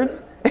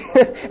Records?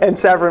 And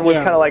Saverin was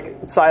kind of, like,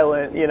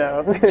 silent, you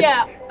know.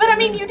 Yeah, but, I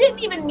mean, you didn't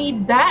even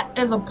need that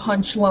as a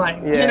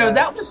punchline. Yeah. You know,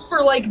 that was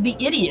for, like, the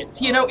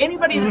idiots. You know,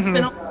 anybody that's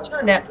been on the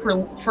internet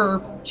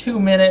for 2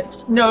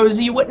 minutes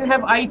knows you wouldn't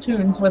have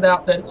iTunes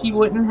without this. You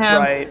wouldn't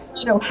have,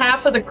 you know,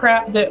 half of the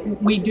crap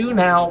that we do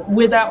now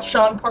without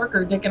Sean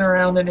Parker dicking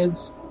around in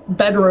his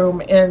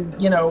bedroom in,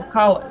 you know,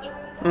 college.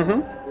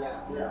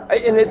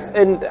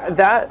 And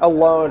that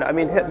alone, I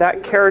mean,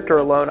 that character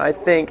alone, I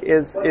think,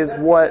 is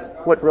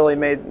what really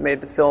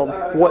made the film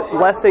what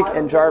Lessig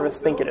and Jarvis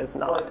think it is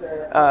not.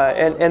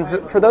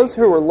 And for those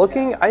who are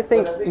looking, I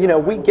think, you know,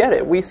 we get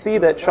it. We see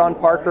that Sean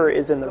Parker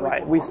is in the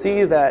right. We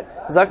see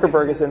that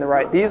Zuckerberg is in the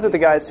right. These are the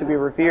guys to be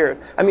revered.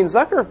 I mean,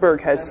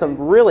 Zuckerberg has some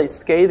really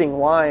scathing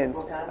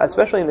lines,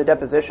 especially in the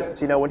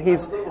depositions. You know, when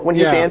he's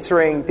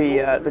answering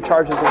the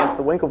charges against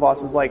the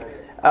Winklevosses, like.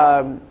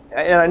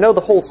 And I know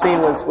the whole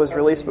scene was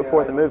released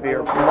before the movie,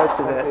 or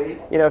most of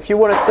it. You know, if you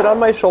want to sit on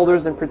my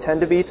shoulders and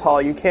pretend to be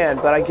tall, you can.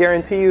 But I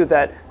guarantee you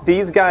that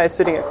these guys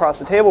sitting across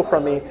the table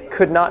from me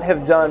could not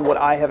have done what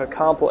I have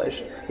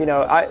accomplished. You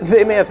know,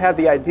 they may have had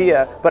the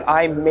idea, but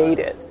I made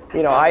it.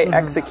 You know, I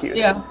executed.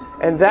 Yeah.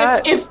 And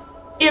that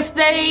if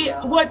they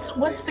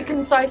what's the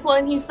concise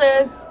line he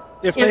says?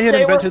 If they had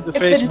invented the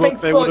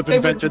Facebook, they would have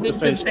invented the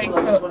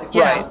Facebook.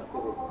 Yeah.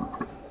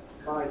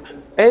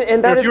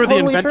 And that is you're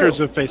totally the inventors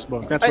true. of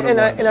Facebook. That's what it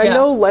was. And I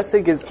know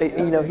Lessig is,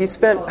 you know, he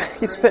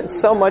spent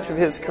so much of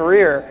his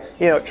career,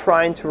 you know,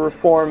 trying to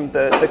reform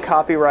the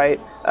copyright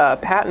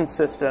patent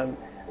system.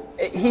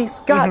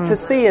 He's got to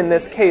see in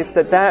this case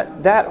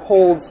that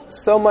holds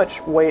so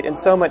much weight and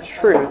so much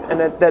truth, and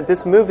that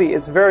this movie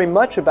is very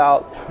much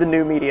about the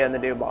new media and the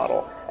new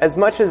model. As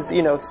much as,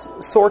 you know,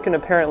 Sorkin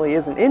apparently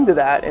isn't into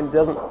that and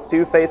doesn't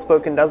do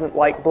Facebook and doesn't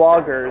like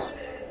bloggers,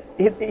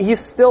 he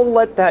still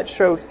let that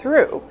show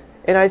through.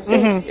 And I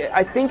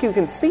think you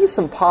can see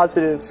some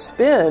positive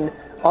spin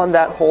on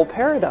that whole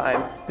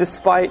paradigm,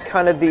 despite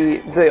kind of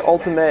the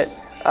ultimate,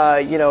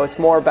 you know, it's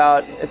more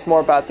about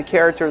the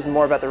characters and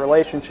more about the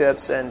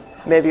relationships, and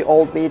maybe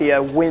old media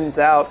wins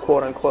out,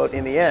 quote unquote,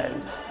 in the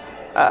end.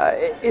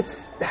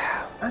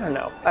 I don't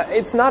know.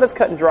 It's not as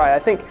cut and dry. I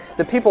think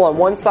the people on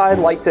one side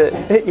like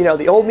to, you know,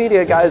 the old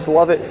media guys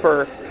love it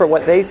for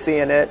what they see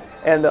in it,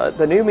 and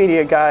the new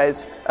media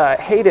guys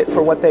hate it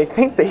for what they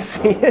think they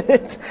see in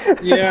it.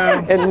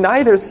 Yeah. And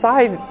neither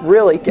side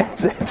really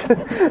gets it.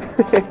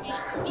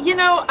 You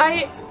know,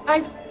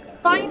 I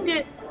find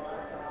it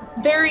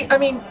very, I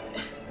mean,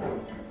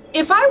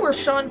 if I were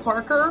Sean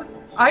Parker,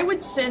 I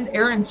would send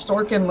Aaron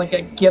Sorkin like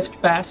a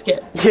gift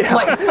basket. Yeah.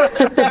 Like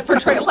that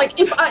portrayal. Like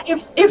if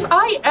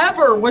I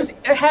ever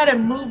had a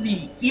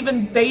movie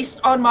even based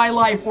on my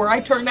life where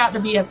I turned out to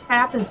be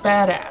half as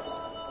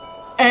badass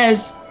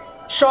as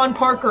Sean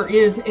Parker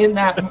is in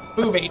that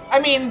movie. I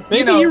mean, maybe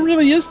you know, he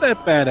really is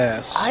that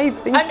badass. I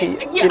think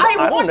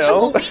I want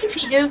to believe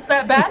he is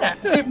that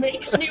badass. It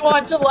makes me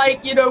want to,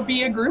 like, you know,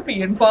 be a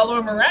groupie and follow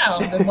him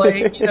around and,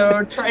 like, you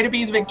know, try to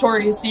be the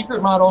Victoria's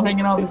Secret model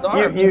hanging on his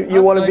arm.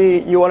 You want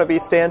to be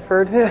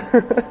Stanford?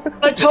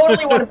 I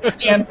totally want to be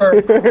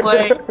Stanford.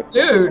 Like,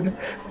 dude,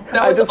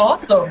 that was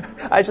awesome.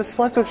 I just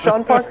slept with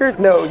Sean Parker?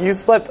 No, you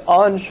slept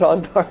on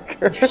Sean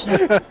Parker.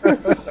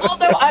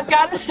 Although I've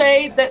got to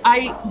say that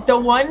the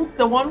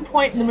one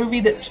point in the movie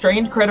that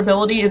strained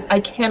credibility is I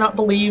cannot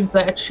believe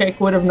that chick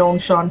would have known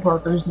Sean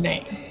Parker's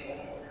name.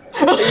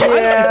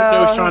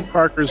 Yeah. know Sean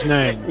Parker's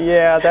name.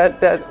 Yeah,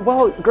 that.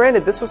 Well,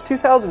 granted, this was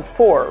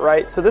 2004,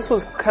 right? So this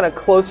was kind of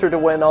closer to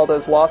when all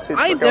those lawsuits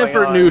I were going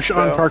never on, knew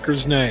Sean so.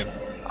 Parker's name.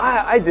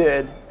 I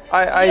did.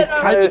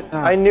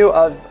 I knew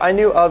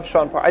of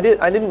Sean Parker. I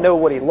didn't know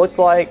what he looked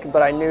like,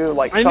 but I knew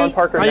Sean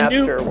Parker I Napster.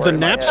 knew were the in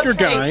my head. Napster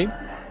Okay. guy.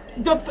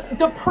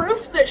 The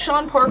proof that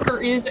Sean Parker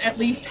is at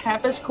least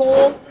half as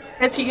cool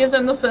as he is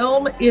in the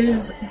film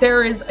is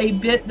there is a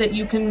bit that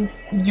you can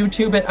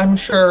YouTube it, I'm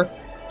sure,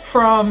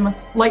 from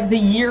the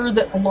year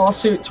that the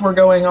lawsuits were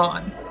going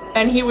on,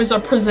 and he was a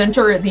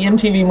presenter at the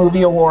MTV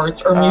Movie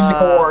Awards or Music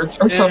Awards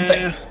or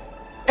something.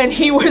 And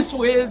he was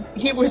with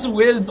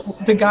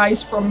the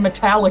guys from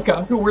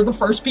Metallica, who were the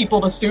first people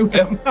to sue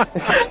him,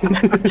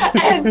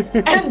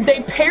 and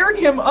they paired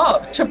him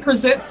up to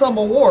present some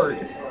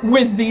award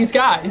with these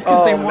guys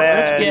because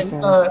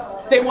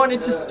they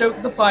wanted to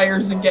stoke the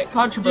fires and get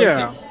controversy.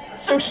 Yeah.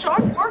 So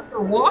Sean Parker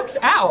walks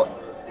out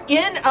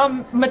in a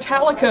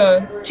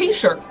Metallica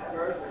T-shirt,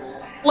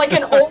 like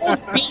an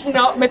old beaten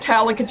up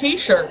Metallica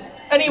T-shirt.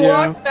 And he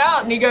walks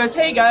out and he goes,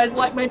 "Hey guys,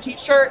 like my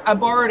T-shirt? I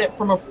borrowed it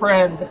from a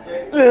friend."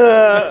 And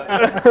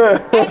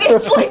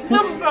it's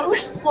the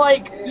most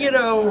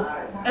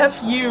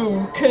F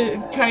you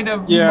kind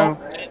of moment.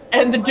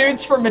 And the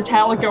dudes from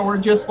Metallica were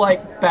just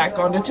back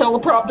onto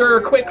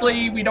teleprompter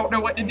quickly. We don't know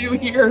what to do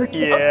here.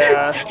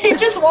 Yeah. He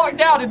just walked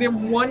out and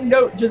in one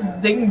note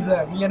just zinged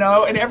them,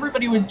 and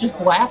everybody was just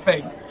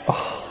laughing.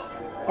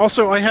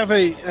 Also, I have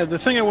the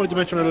thing I wanted to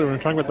mention earlier when we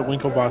were talking about the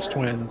Winklevoss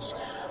twins.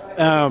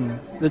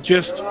 That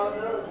just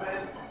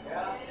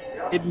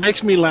it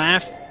makes me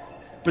laugh,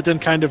 but then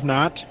kind of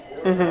not.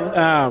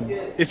 Mm-hmm.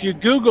 If you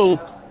Google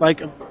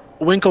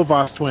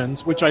Winklevoss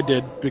twins, which I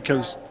did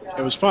because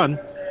it was fun,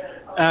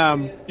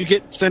 you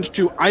get sent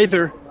to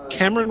either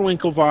Cameron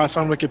Winklevoss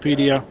on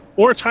Wikipedia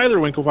or Tyler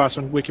Winklevoss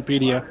on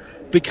Wikipedia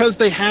because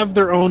they have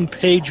their own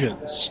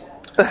pages,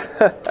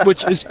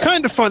 which is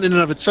kind of fun in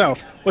and of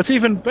itself. What's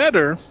even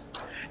better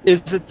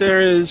is that there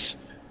is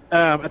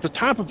at the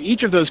top of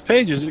each of those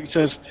pages, it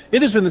says,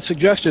 "It has been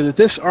suggested that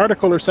this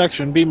article or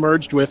section be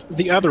merged with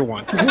the other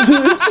one."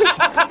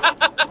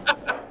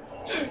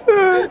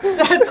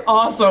 That's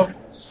awesome.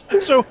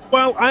 So,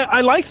 while I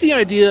like the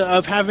idea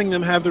of having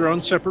them have their own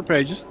separate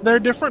pages, they're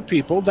different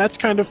people. That's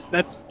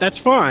that's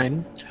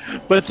fine.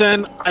 But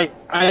then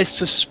I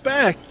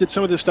suspect that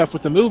some of the stuff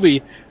with the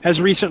movie has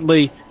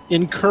recently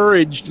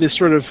encouraged this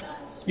sort of,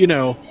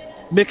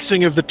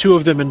 mixing of the two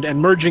of them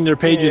and merging their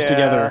pages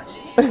together.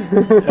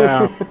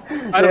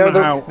 I don't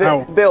know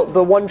how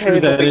the one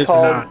page will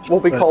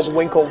be called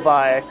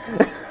Winklevi.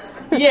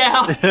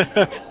 Yeah,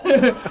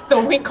 the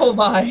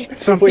Winklevi.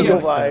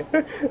 Winklevi.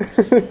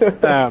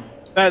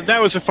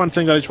 That was a fun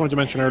thing that I just wanted to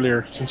mention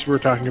earlier, since we were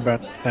talking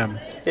about them.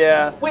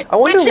 Yeah, which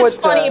is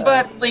funny,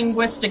 but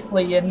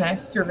linguistically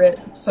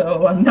inaccurate.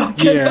 So I'm not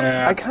gonna.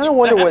 Yeah. I kind of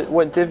wonder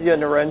what Divya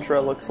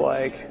Narendra looks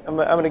like. I'm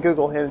going to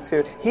Google him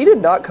too. He did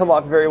not come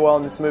off very well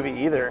in this movie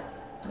either.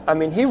 I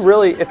mean, he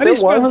really. If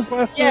there was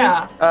Narendra.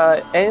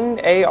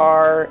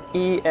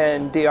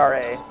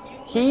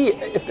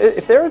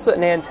 If there's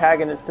an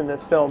antagonist in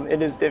this film,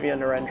 it is Divya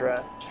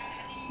Narendra.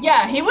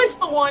 Yeah, he was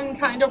the one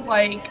kind of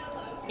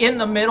in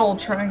the middle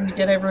trying to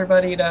get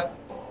everybody to...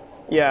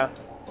 Yeah.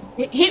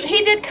 He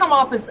did come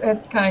off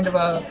as kind of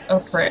a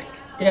prick.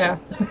 Yeah.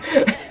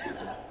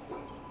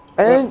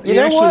 And he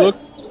actually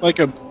looks like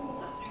a...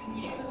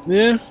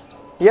 Yeah.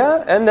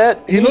 Yeah, and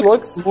that he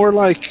looks more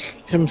like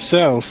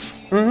himself.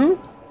 Mm-hmm.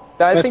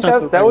 I think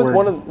that was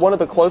one of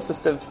the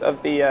closest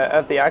of the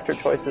actor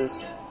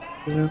choices.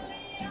 Yeah.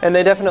 And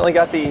they definitely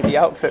got the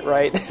outfit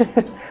right.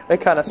 The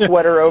kind of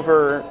sweater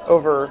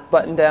over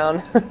button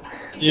down.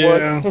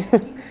 Yeah.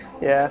 Look.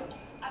 Yeah.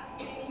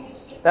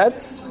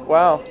 That's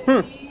wow.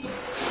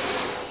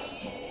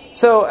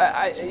 So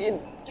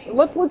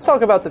let's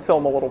talk about the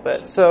film a little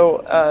bit.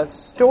 So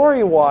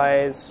story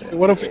wise,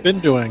 what have you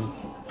been doing?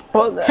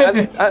 Well,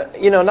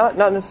 not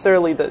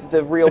necessarily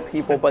the real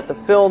people, but the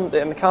film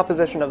and the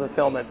composition of the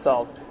film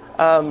itself.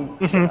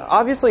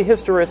 Obviously,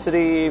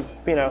 historicity,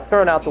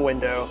 thrown out the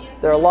window.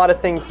 There are a lot of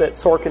things that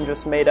Sorkin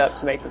just made up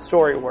to make the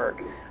story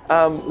work.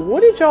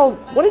 What did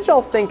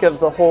y'all think of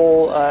the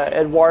whole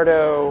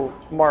Eduardo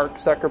Mark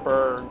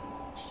Zuckerberg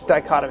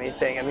dichotomy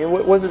thing? I mean,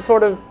 was it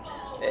sort of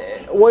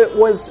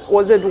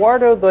was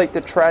Eduardo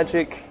the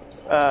tragic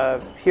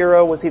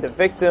hero? Was he the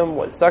victim?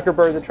 Was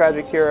Zuckerberg the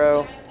tragic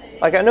hero?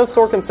 I know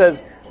Sorkin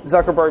says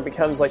Zuckerberg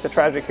becomes the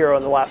tragic hero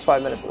in the last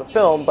 5 minutes of the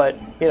film, but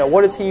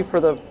what is he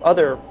for the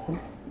other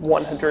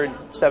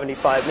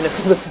 175 minutes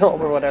of the film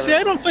or whatever? See,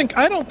 I don't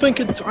think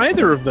it's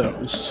either of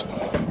those.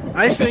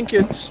 I think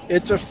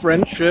it's a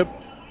friendship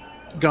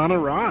gone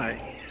awry.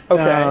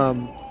 Okay. I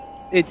think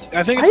it's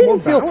I didn't than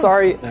feel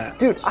sorry, that.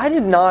 dude. I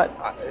did not.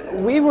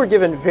 We were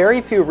given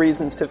very few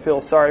reasons to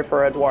feel sorry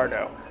for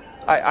Eduardo.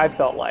 I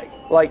felt like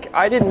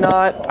I did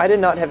not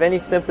have any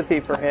sympathy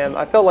for him.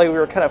 I felt like we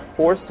were kind of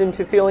forced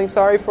into feeling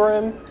sorry for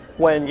him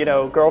when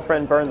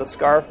girlfriend burned the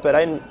scarf, but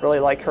I didn't really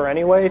like her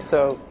anyway.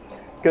 So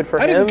good for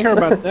him. I didn't care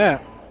about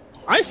that.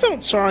 I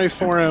felt sorry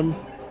for him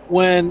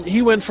when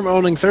he went from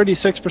owning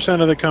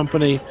 36% of the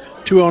company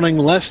to owning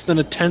less than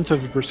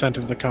 0.1%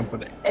 of the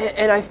company.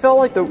 And I felt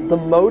like the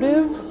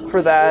motive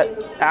for that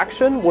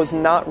action was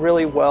not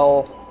really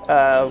well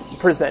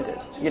presented.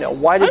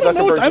 Why did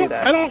Zuckerberg do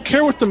that? I don't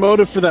care what the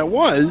motive for that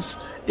was.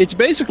 It's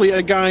basically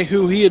a guy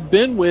who he had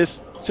been with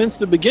since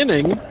the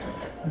beginning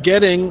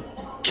getting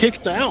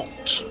kicked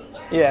out.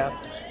 Yeah.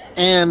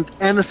 And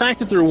the fact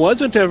that there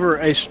wasn't ever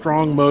a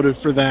strong motive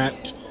for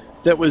that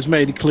was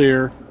made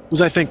clear was,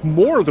 I think,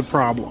 more of the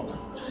problem.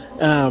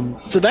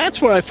 So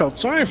that's why I felt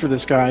sorry for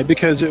this guy,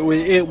 because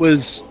it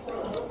was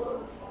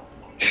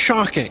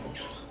shocking.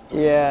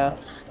 Yeah.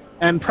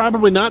 And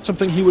probably not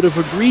something he would have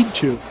agreed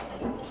to.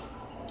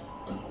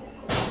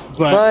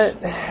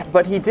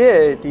 But he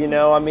did,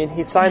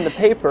 he signed the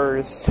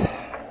papers.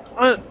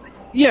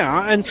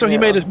 Yeah, and so he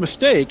made a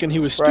mistake, and he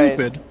was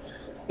stupid. Right.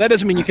 That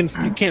doesn't mean you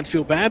can't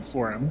feel bad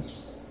for him.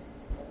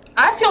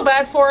 I feel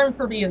bad for him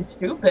for being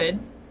stupid.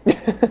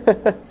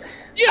 Yeah.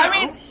 I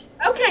mean,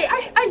 okay,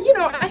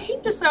 I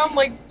hate to sound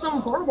like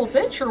some horrible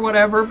bitch or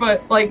whatever,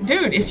 but, like,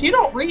 dude, if you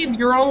don't read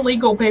your own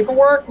legal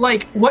paperwork,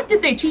 like, what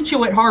did they teach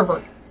you at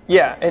Harvard?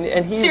 Yeah,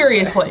 and he's...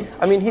 Seriously.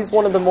 I mean, he's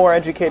one of the more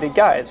educated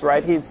guys,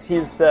 right? He's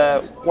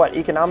the,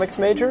 economics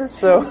major?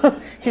 So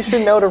he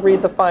should know to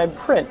read the fine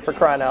print, for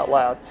crying out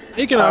loud.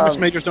 Economics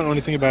majors don't know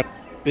anything about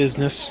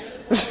business.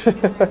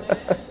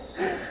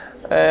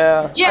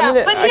 Yeah,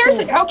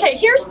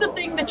 here's the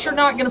thing that you're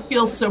not going to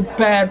feel so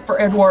bad for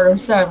Eduardo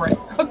Saverin.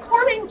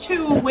 According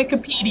to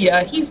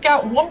Wikipedia, he's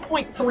got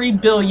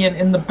 $1.3 billion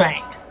in the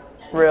bank.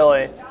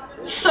 Really?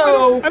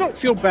 So I don't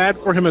feel bad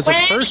for him as a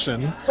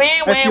person.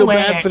 I feel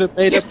bad for the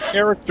made-up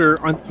character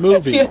on the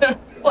movie.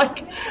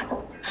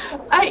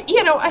 I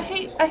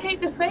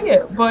hate to say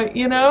it, but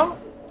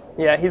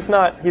Yeah, he's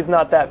not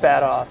that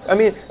bad off. I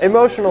mean,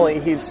 emotionally,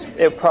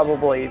 it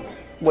probably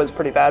was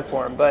pretty bad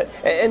for him. But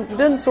and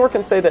didn't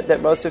Sorkin say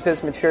that most of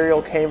his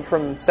material came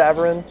from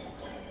Saverin?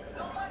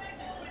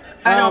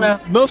 I don't know.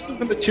 Most of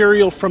the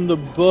material from the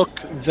book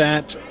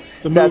that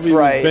the movie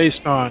was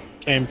based on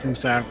came from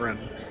Saverin.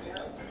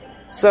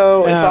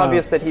 So it's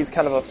obvious that he's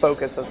kind of a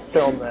focus of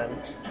film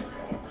then.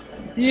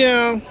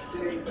 Yeah.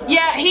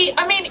 Yeah,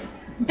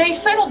 they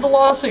settled the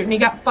lawsuit and he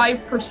got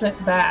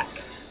 5% back.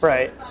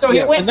 Right. So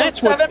he went from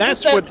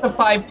 7% to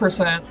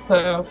 5%,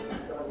 so...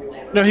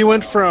 No,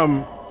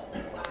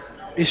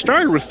 he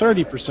started with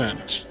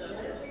 30%.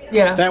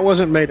 Yeah. That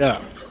wasn't made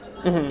up.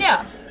 Mm-hmm.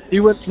 Yeah. He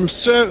went from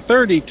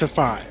 30 to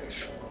 5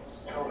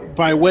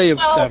 by way of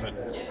 7.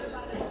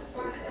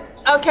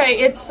 Okay,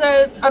 it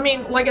says,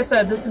 like I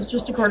said, this is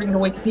just according to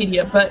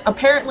Wikipedia, but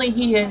apparently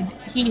he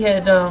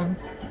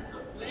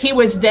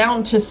was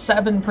down to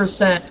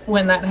 7%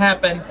 when that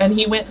happened, and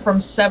he went from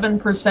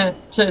 7%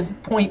 to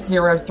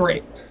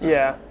 0.03.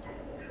 Yeah.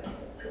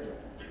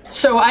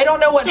 So I don't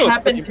know what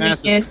happened in the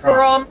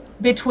interim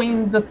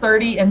between the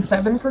 30 and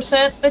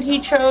 7% that he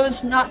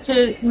chose not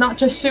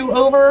to sue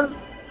over,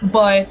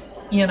 but,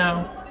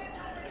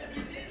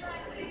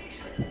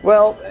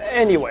 Well,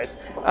 anyways,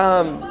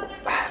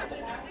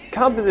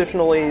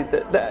 compositionally,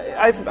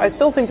 I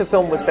still think the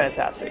film was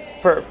fantastic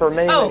for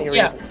many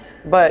reasons.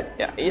 But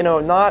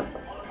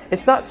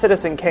it's not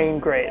Citizen Kane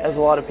great, as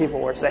a lot of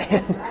people were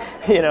saying.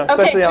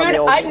 Especially on the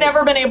old. I've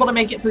never been able to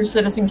make it through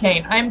Citizen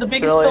Kane. I am the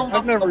biggest film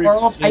buff in the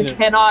world. I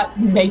cannot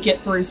make it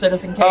through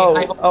Citizen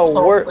Kane.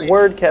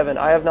 Word, Kevin.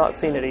 I have not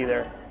seen it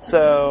either.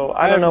 So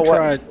I don't know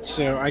what. I haven't tried,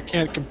 so I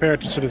can't compare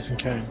it to Citizen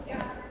Kane.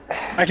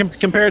 I can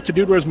compare it to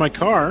Dude, Where's My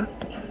Car?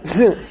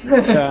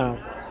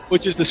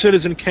 Which is the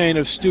Citizen Kane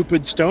of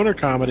stupid stoner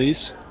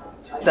comedies.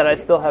 That I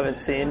still haven't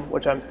seen,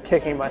 which I'm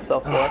kicking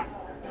myself for.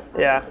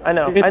 Yeah, I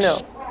know.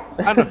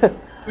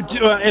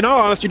 In all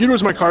honesty, Dude,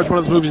 Where's My Car is one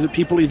of those movies that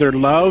people either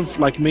love,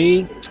 like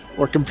me,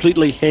 or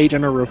completely hate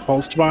and are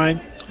repulsed by.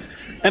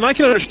 And I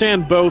can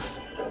understand both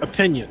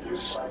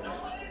opinions.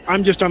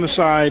 I'm just on the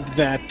side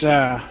that,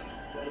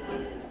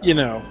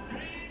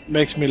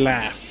 makes me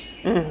laugh.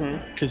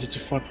 Because it's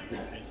a fun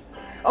movie.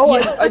 Oh,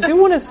 I do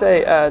want to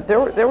say,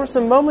 there were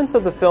some moments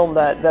of the film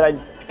that I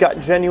got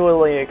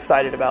genuinely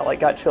excited about, like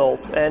got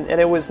chills. And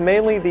it was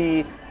mainly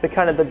the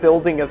kind of the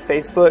building of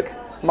Facebook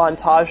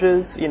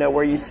montages,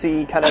 where you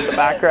see kind of the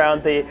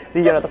background, the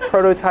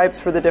prototypes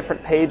for the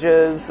different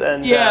pages,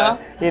 and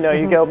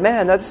you go,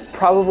 man, that's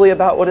probably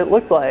about what it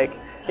looked like.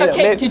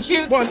 Did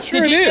you? Well, I'm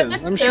sure it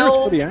is. I'm sure it's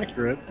pretty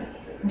accurate.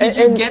 Did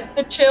you get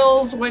the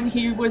chills when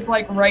he was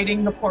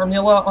writing the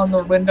formula on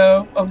the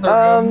window of the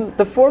room?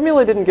 The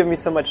formula didn't give me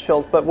so much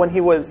chills, but when he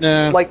was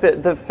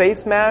the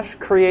face mash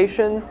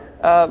creation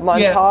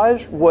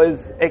montage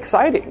was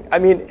exciting. I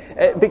mean,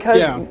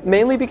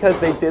 mainly because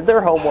they did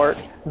their homework.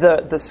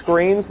 The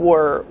screens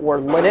were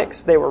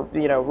Linux. They were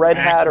Red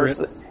Hat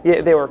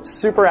they were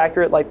super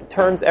accurate. Like the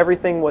terms,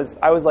 everything was.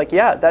 I was like,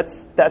 yeah,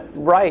 that's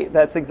right.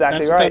 That's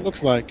exactly right. What that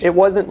looks like. It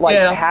wasn't like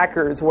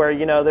hackers where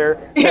they're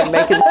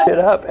making shit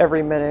up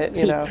every minute.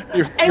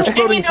 You're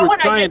floating through a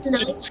giant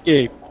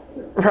cityscape.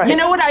 Right. You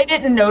know what I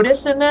didn't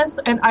notice in this,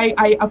 and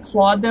I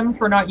applaud them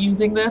for not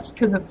using this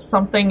because it's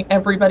something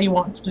everybody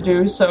wants to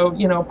do, so,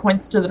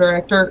 points to the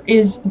director,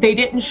 is they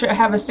didn't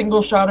have a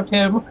single shot of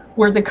him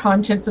where the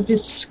contents of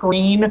his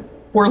screen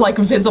were,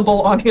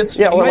 visible on his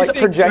face. Yeah, or,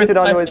 projected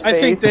onto his face. I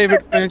think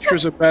David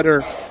Fincher's a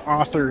better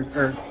author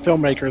or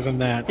filmmaker than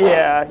that.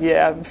 Yeah.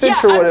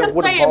 Fincher I'm just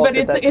saying, but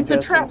it's a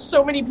trap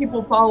so many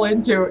people fall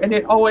into, and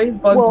it always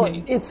bugs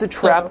me. It's a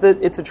trap that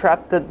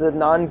the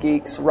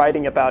non-geeks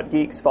writing about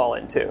geeks fall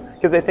into,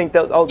 because they think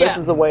this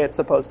is the way it's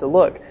supposed to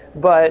look.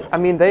 But I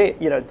mean, they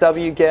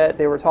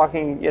were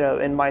talking,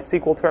 in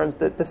MySQL terms,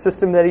 that the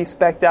system that he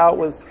spec'd out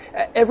was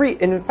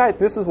and in fact,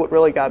 this is what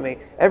really got me.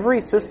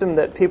 Every system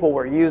that people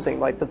were using,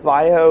 like the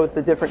VAIO,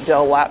 the different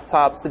Dell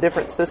laptops, the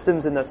different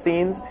systems in the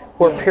scenes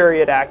were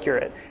period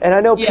accurate. And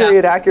I know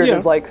period accurate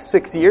is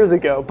 6 years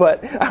ago,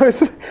 but these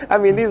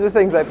are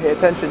things I pay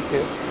attention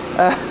to.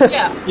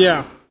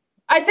 Yeah.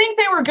 I think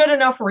they were good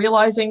enough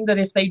realizing that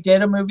if they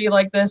did a movie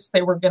like this,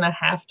 they were going to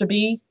have to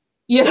be,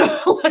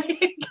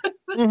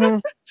 Mm-hmm.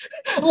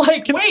 We're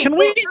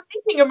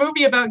making a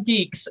movie about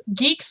geeks.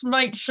 Geeks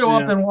might show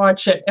up and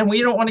watch it, and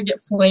we don't want to get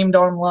flamed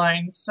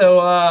online.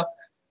 So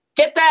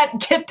get that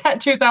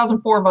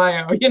 2004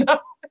 bio,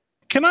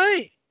 Can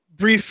I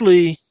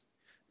briefly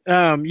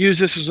use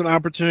this as an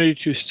opportunity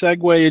to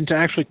segue into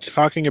actually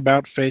talking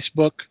about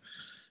Facebook?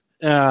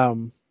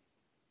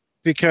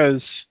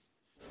 Because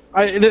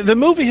the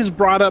movie has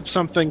brought up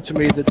something to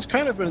me that's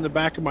kind of been in the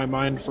back of my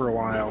mind for a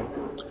while.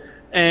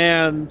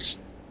 And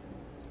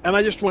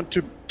I just want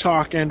to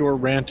talk and or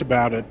rant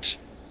about it,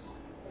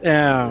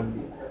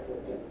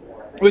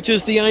 which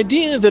is the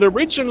idea that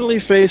originally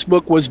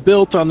Facebook was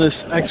built on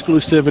this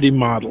exclusivity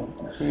model.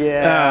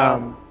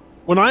 Yeah.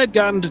 When I had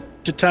gotten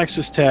to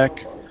Texas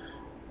Tech,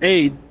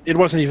 A, it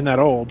wasn't even that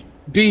old.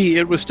 B,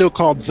 it was still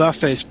called The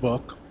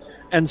Facebook.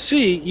 And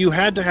C, you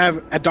had to have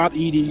a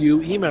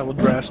 .edu email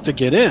address to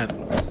get in.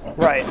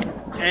 Right.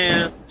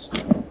 And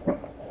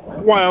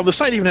while the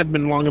site even had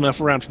been long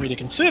enough around for me to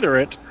consider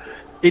it,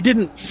 it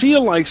didn't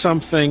feel like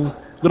something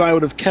that I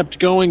would have kept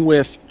going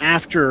with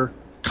after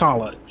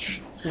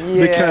college.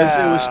 Yeah. Because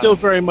it was still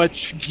very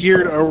much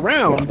geared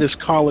around this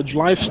college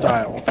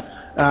lifestyle.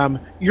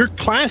 Your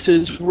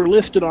classes were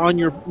listed on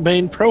your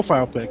main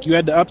profile pic. You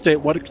had to update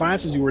what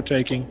classes you were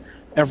taking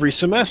every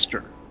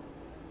semester.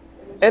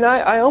 And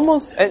I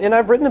almost, and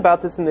I've written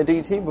about this in the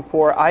DT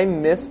before, I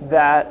missed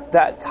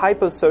that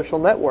type of social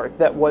network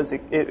that was,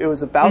 it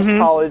was about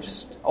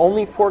college,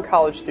 only for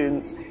college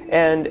students,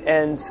 and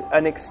an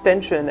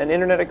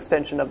internet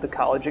extension of the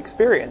college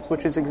experience,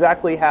 which is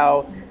exactly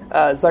how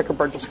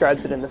Zuckerberg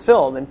describes it in the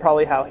film, and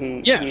probably how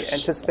he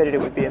anticipated it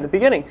would be in the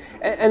beginning.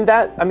 And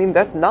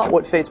that's not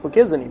what Facebook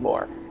is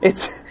anymore.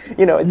 It's,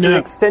 an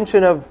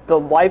extension of the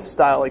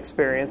lifestyle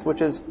experience,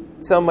 which is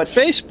so much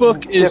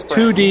Facebook is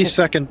different. 2D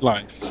Second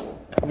Life.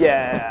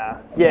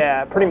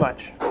 Yeah, pretty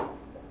much.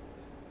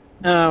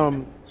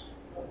 So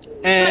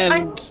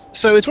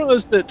it's one of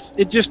those that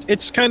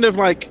it's kind of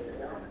like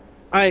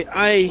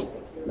I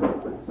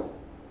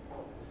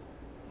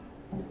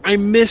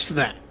miss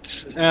that.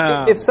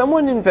 If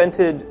someone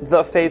invented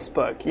the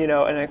Facebook,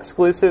 an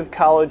exclusive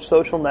college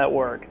social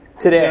network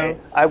today,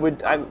 I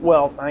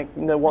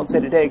won't say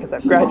today because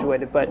I've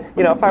graduated, but,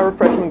 if I were a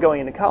freshman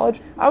going into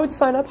college, I would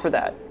sign up for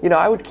that.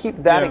 I would keep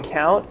that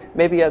account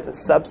maybe as a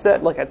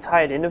subset, like I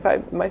tie it into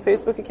my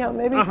Facebook account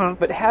maybe,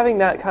 but having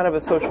that kind of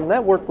a social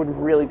network would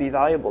really be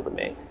valuable to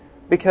me,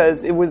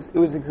 because it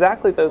was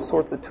exactly those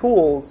sorts of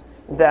tools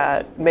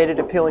that made it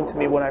appealing to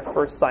me when I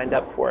first signed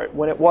up for it,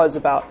 when it was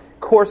about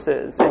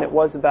courses, and it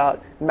was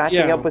about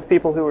matching up with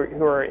people who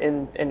are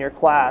in your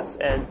class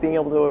and being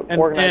able to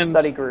organize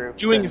study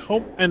groups,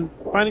 and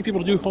finding people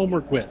to do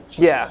homework with.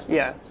 Yeah.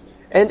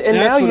 And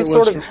now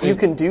you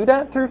can do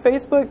that through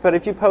Facebook, but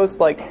if you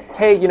post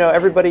hey,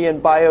 everybody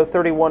in bio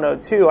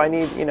 3102, I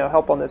need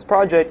help on this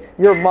project,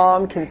 your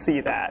mom can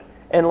see that.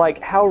 And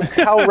how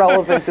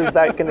relevant is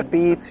that going to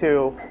be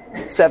to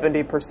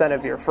 70%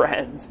 of your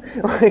friends?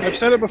 I've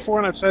said it before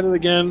and I've said it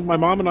again. My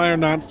mom and I are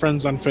not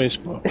friends on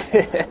Facebook.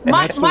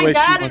 my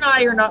dad and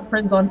I are not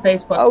friends on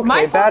Facebook.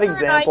 Okay, bad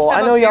example.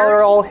 I know y'all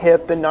are all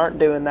hip and aren't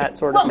doing that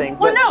sort of thing.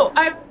 Well, no,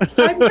 I'm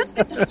just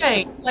going to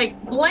say,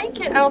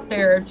 blanket out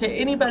there to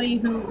anybody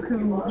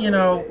who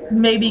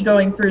may be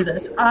going through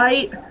this.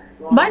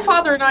 My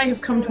father and I have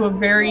come to a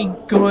very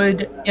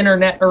good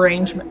internet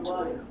arrangement,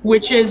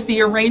 which is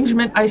the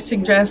arrangement I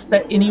suggest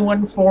that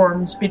anyone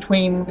forms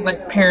between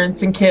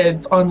parents and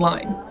kids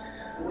online.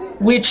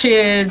 Which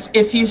is,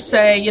 if you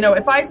say,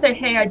 if I say,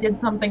 hey, I did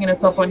something and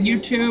it's up on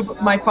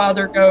YouTube, my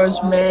father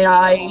goes, may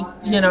I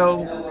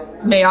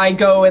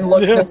go and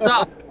look this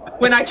up?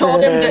 When I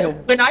told him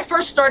that, when I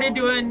first started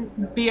doing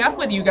BF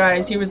with you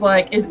guys, he was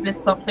like, is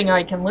this something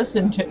I can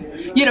listen to?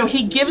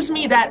 He gives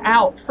me that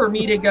out for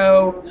me to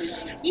go,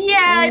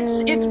 yeah,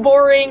 it's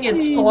boring,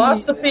 it's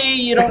philosophy,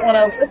 you don't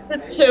want to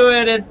listen to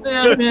it, it's,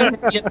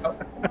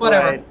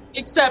 whatever. Right.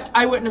 Except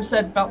I wouldn't have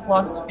said about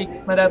philosophy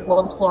because my dad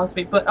loves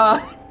philosophy, but I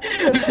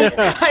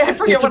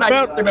forget it's what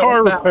I told him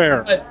car about.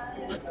 Repair. But,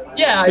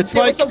 yeah, it's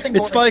like something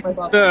it's like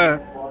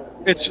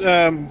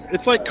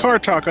It's like Car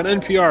Talk on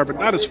NPR, but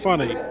not as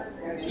funny.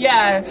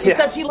 Yeah,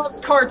 except he loves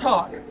car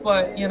talk,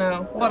 but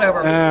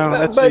whatever.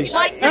 But he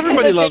likes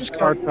everybody loves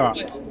Car Talk.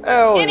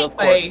 Oh, anyway, of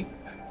course.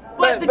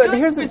 but the good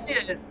news is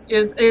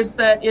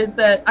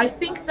that I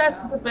think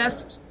that's the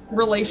best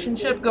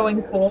relationship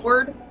going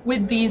forward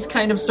with these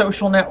kind of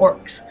social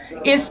networks,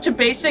 is to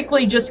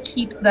basically just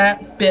keep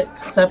that bit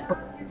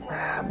separate.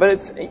 But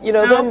it's,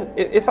 then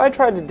if I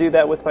tried to do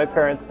that with my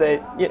parents,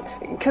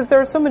 because there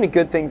are so many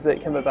good things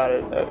that come about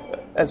it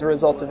as a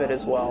result of it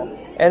as well,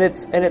 and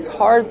it's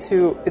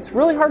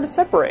really hard to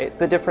separate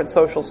the different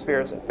social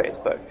spheres in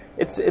Facebook.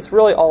 It's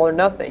really all or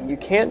nothing. You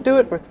can't do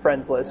it with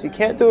friends lists. You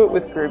can't do it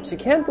with groups. You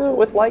can't do it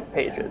with like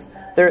pages.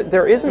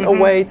 There isn't a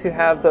way to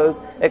have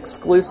those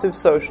exclusive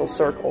social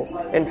circles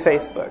in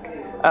Facebook.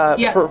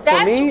 For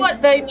that's me,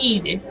 what they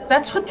need.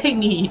 That's what they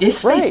need.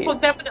 Is right.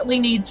 Facebook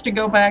definitely needs to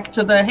go back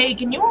to the, hey,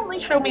 can you only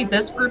show me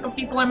this group of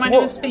people in my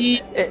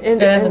newsfeed?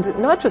 And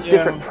not just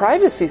different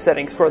privacy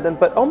settings for them,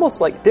 but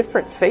almost like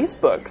different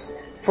Facebooks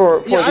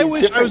for these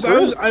different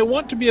groups. I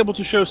want to be able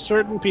to show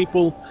certain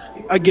people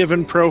a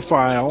given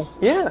profile.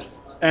 Yeah.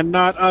 And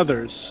not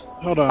others.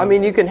 Hold on. I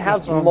mean, you can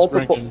have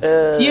multiple.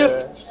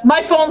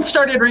 My phone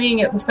started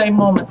ringing at the same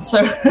moment,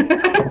 so.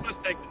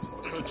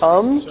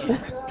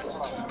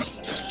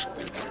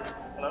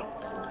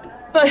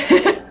 But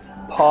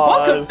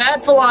Pause. Welcome to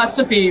Bad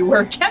Philosophy,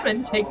 where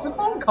Kevin takes a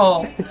phone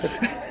call.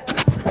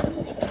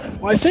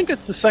 Well, I think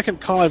it's the second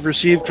call I've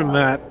received from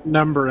that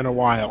number in a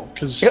while,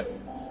 because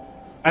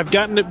I've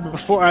gotten it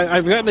before.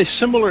 I've gotten a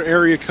similar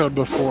area code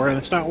before, and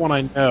it's not one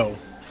I know.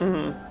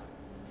 Mm-hmm.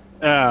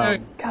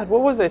 God,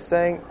 what was I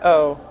saying?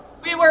 Oh.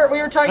 We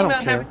were talking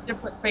about having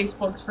different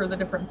Facebooks for the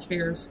different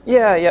spheres.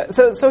 Yeah.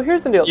 So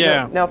here's the deal.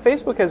 Yeah. Now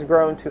Facebook has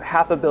grown to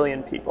 500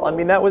 million people. I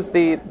mean, that was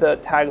the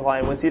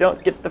tagline was, you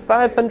don't get to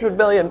 500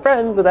 million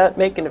friends without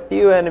making a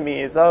few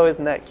enemies. Oh,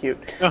 isn't that cute?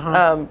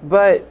 Uh-huh.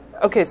 But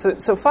okay,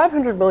 so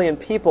 500 million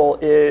people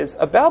is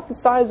about the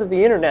size of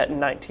the internet in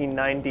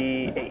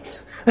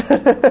 1998.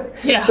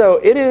 Yeah. So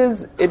it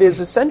is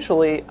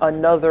essentially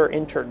another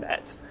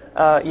internet.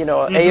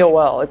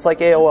 AOL. It's like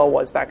AOL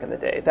was back in the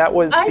day. That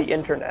was the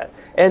internet.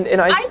 And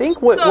I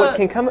think what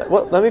can come...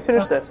 Well, let me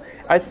finish this.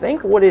 I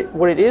think what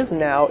it is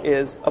now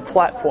is a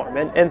platform.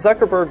 And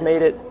Zuckerberg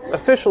made it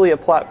officially a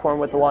platform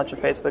with the launch of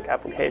Facebook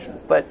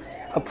applications. But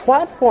a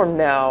platform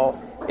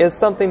now is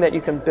something that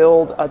you can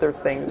build other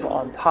things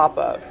on top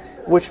of,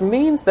 which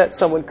means that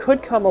someone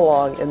could come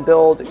along and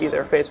build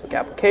either a Facebook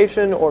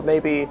application or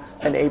maybe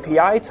an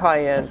API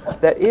tie-in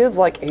that is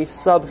like a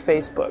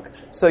sub-Facebook.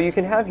 So you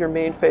can have your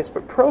main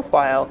Facebook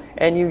profile,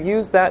 and you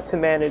use that to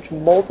manage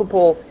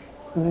multiple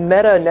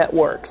meta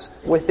networks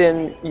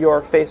within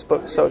your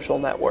Facebook social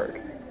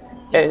network.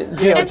 And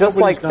just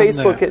like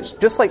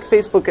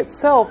Facebook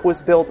itself was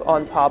built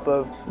on top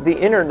of the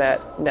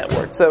internet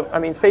network. So I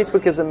mean,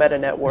 Facebook is a meta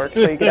network,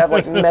 so you could have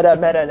like meta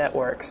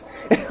networks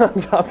on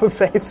top of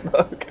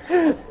Facebook.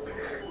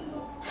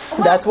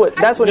 That's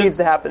what needs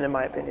to happen, in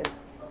my opinion.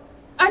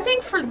 I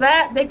think for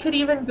that, they could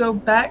even go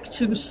back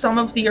to some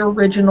of the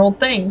original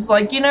things.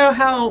 Like,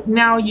 how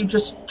now you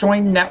just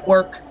join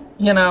network,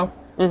 and all.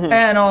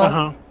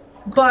 Uh-huh.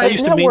 But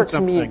networks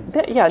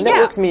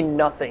networks mean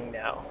nothing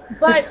now.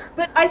 But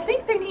I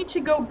think they need to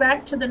go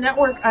back to the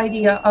network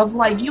idea of,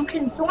 like, you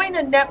can join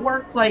a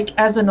network, like,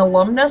 as an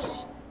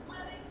alumnus,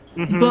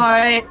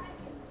 but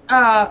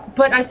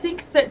I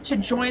think that to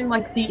join,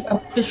 like, the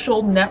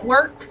official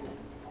network,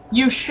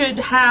 you should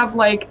have,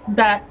 like,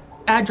 that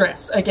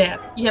address again,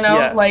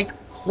 Yes. like,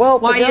 well,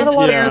 why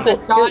isn't there the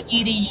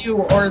 .edu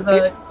or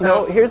the...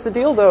 here's the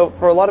deal, though.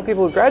 For a lot of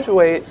people who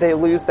graduate, they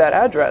lose that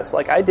address,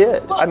 like I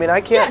did. Well, I mean,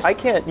 I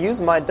can't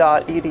use my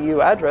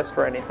 .edu address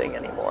for anything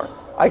anymore.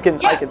 I can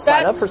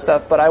sign up for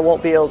stuff, but I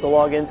won't be able to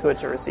log into it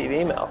to receive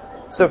email.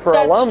 So for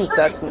alums,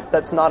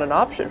 that's not an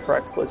option for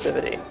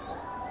exclusivity.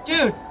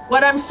 Dude,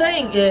 what I'm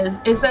saying is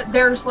that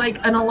there's like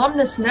an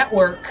alumnus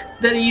network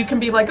that you can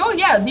be like, oh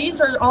yeah,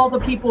 these are all the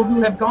people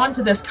who have gone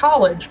to this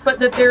college, but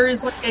that there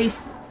is like a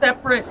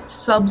separate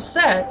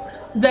subset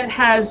that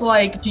has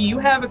like, do you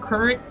have a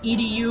current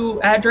edu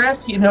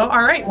address?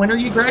 All right, when are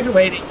you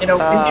graduating?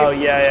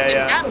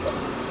 Yeah.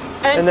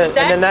 And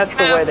then that's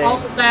the way they all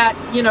of that.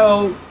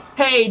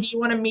 Hey, do you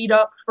want to meet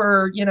up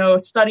for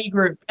study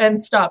group and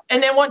stuff?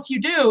 And then once you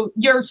do,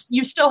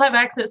 you still have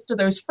access to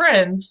those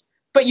friends,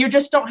 but you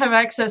just don't have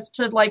access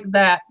to like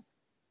that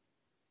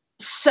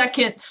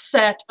second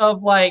set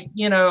of like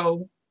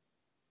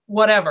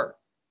whatever.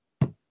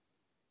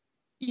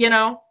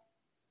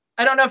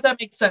 I don't know if that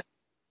makes sense,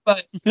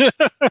 but this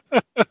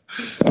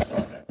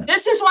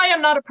is why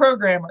I'm not a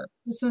programmer.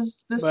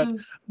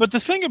 But the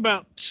thing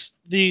about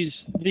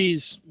these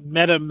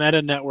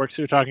meta networks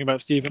you're talking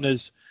about, Stephen,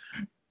 is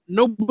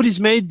nobody's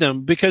made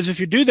them, because if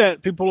you do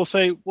that, people will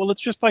say, well,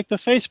 it's just like the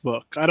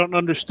Facebook. I don't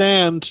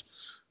understand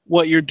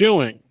what you're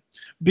doing.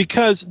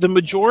 Because the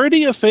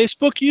majority of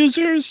Facebook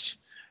users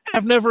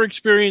have never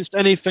experienced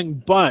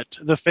anything but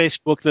the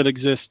Facebook that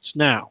exists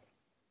now.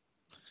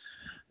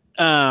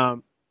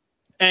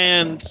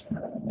 And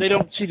they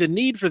don't see the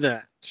need for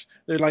that.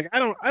 They're like, I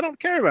don't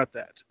care about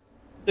that.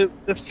 The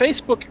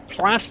Facebook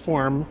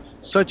platform,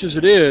 such as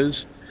it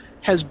is,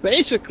 has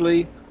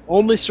basically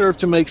only served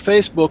to make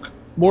Facebook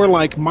more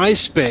like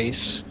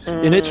MySpace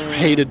in its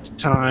hated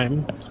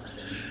time,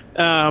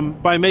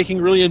 by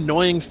making really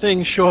annoying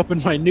things show up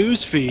in my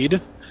news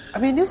fead. I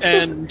mean,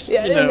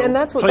 and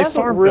that's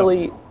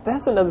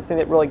another thing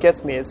that really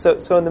gets me is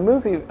so in the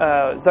movie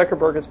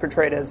Zuckerberg is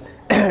portrayed as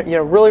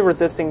really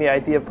resisting the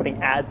idea of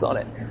putting ads on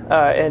it,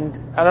 and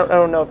I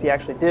don't know if he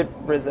actually did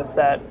resist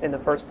that in the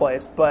first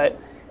place, but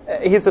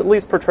he's at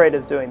least portrayed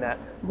as doing that.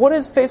 What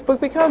has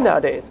Facebook become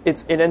nowadays?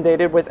 It's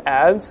inundated with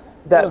ads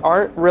that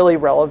aren't really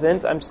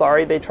relevant. I'm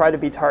sorry, they try to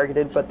be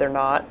targeted, but they're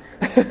not.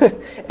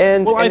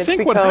 I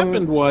think what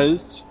happened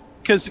was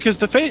because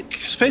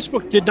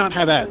Facebook did not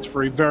have ads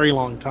for a very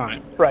long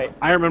time. Right.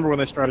 I remember when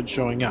they started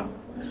showing up.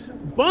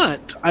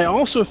 But I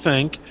also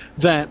think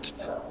that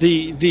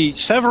the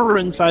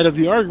Severin side of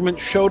the argument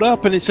showed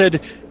up and it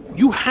said,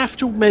 you have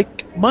to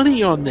make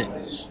money on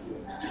this.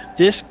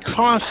 This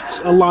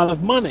costs a lot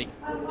of money.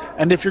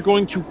 And if you're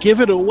going to give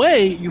it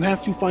away, you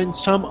have to find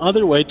some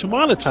other way to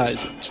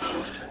monetize it.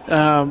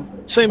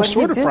 Same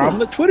sort of problem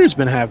that Twitter's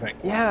been having.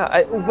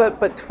 Yeah,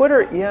 but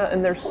Twitter,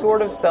 and they're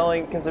sort of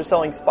selling, because they're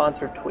selling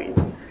sponsored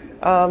tweets.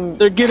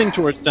 They're getting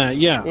towards that,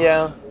 yeah.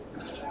 Yeah.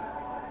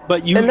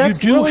 But you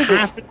do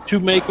have to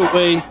make a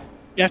way,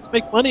 you have to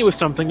make money with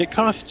something that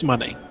costs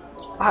money.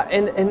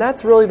 And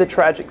that's really the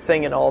tragic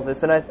thing in all of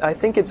this, and I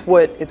think it's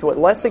what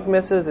Lessig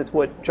misses, it's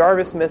what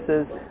Jarvis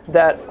misses,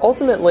 that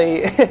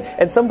ultimately,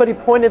 and somebody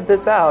pointed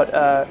this out,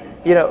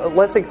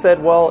 Lessig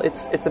said, well,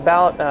 it's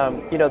about,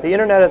 the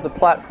internet as a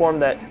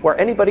platform where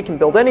anybody can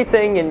build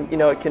anything and,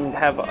 it can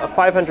have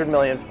 500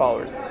 million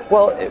followers.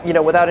 Well,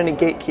 without any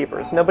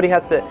gatekeepers. Nobody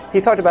has to,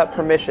 he talked about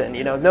permission,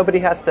 nobody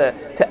has to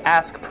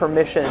ask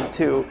permission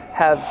to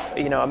have,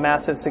 a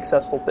massive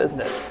successful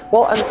business.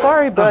 Well, I'm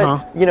sorry,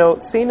 but,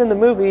 seen in the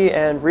movie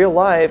and real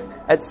life,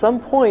 at some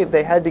point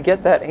they had to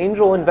get that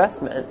angel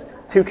investment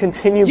to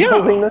continue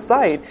building the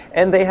site,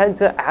 and they had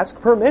to ask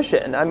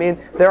permission. I mean,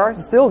 there are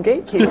still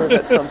gatekeepers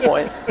at some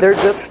point. They're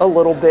just a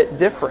little bit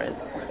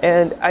different.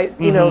 And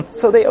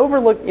so they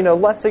overlook,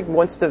 Lessig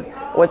wants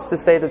to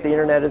say that the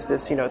internet is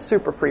this,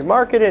 super free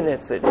market and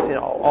it's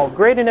all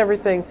great and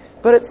everything.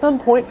 But at some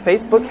point,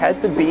 Facebook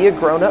had to be a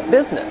grown-up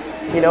business.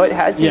 It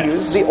had to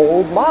use the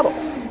old model.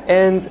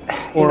 And,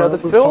 the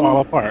film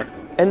fall apart.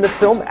 And the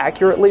film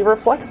accurately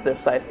reflects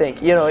this, I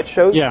think. It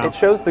shows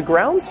the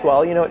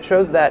groundswell. It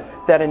shows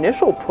that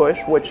initial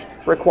push, which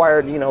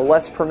required,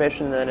 less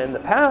permission than in the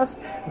past.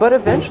 But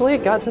eventually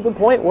it got to the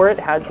point where it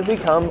had to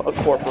become a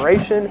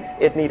corporation.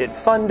 It needed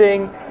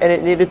funding, and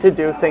it needed to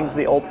do things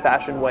the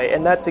old-fashioned way.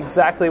 And that's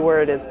exactly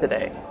where it is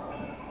today.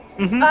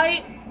 Mm-hmm.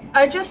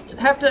 I just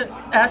have to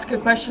ask a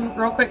question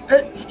real quick.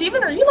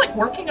 Stephen, are you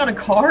working on a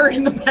car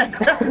in the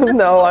background?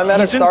 No, I'm at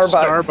a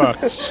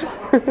Starbucks.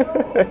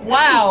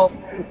 Wow.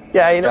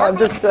 Yeah, Starbucks I'm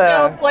just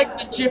sounds like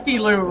the Jiffy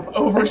Lube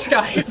over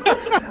Skype.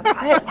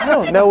 I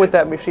don't know what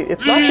that machine.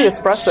 It's not the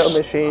espresso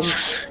machine.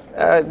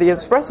 The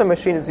espresso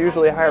machine is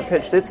usually higher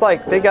pitched. It's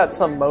like they got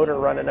some motor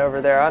running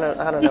over there. I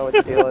don't know what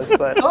the deal is,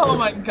 but oh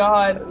my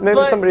god.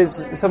 Maybe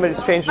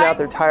somebody's changing out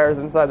their tires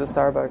inside the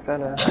Starbucks. I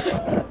know.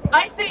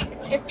 I think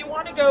if you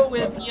want to go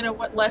with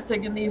what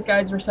Lessig and these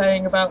guys are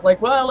saying about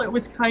it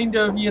was kind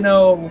of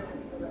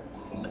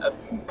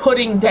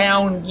putting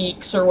down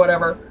geeks or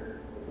whatever.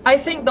 I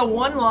think the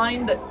one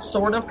line that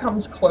sort of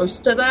comes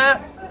close to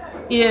that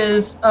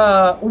is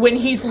when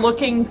he's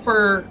looking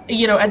for,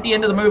 at the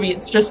end of the movie,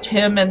 it's just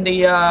him and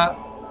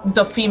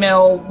the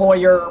female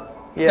lawyer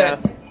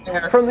that's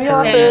there. From The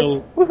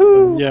Office.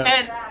 Woohoo!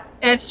 Yeah.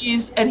 And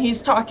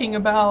he's talking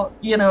about,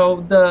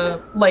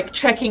 the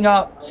checking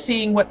up,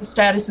 seeing what the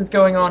status is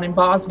going on in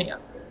Bosnia.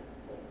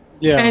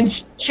 Yeah. And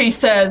she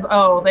says,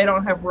 "Oh, they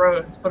don't have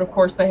roads, but of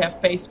course they have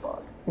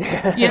Facebook."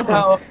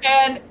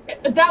 And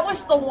that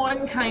was the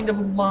one kind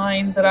of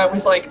line that I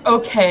was like,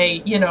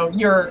 okay,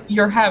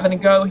 you're having a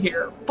go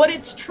here. But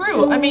it's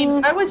true. I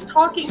mean, I was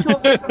talking to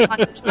a friend of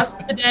mine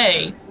just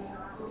today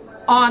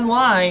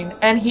online,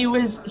 and he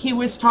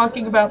was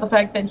talking about the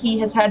fact that he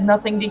has had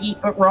nothing to eat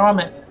but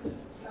ramen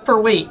for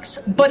weeks,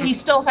 but he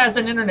still has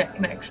an internet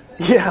connection.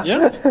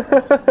 Yeah.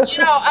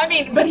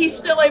 But he's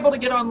still able to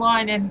get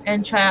online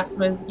and chat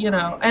with,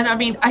 and I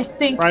mean, I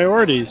think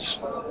priorities.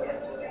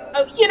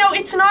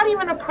 It's not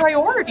even a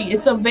priority.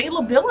 It's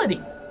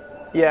availability.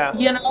 Yeah.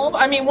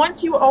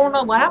 Once you own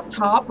a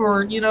laptop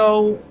or, a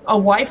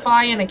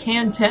Wi-Fi and a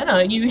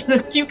Cantenna,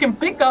 you can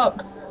pick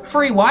up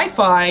free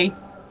Wi-Fi,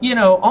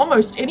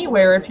 almost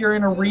anywhere if you're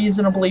in a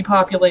reasonably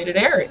populated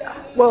area.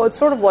 Well, it's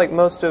sort of like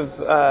most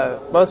of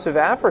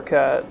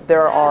Africa.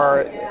 There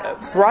are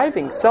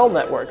thriving cell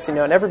networks, and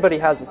everybody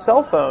has a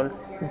cell phone.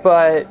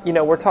 But,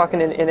 we're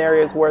talking in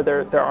areas where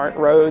there aren't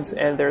roads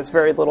and there's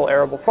very little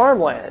arable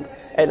farmland.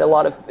 And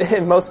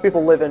most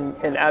people live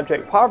in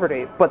abject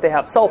poverty, but they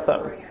have cell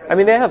phones. I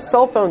mean, they have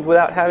cell phones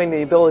without having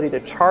the ability to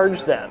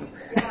charge them.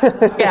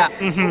 Yeah.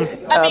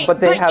 But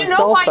they have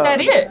cell phones. Why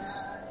that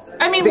is?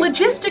 I mean,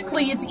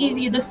 logistically, it's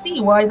easy to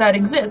see why that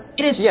exists.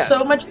 It is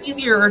so much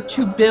easier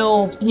to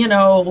build,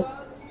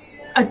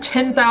 a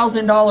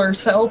 $10,000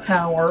 cell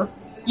tower,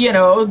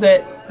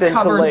 that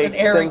covers an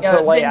area. Than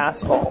to lay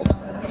asphalt.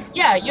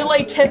 Yeah, you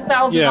lay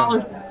 $10,000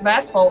 worth of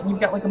asphalt and you've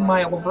got like a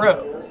mile of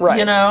road.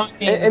 Right.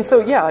 And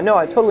so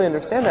I totally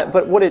understand that.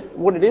 But what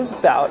it is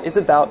about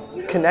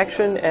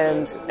connection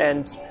and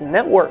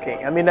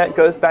networking. I mean, that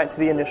goes back to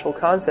the initial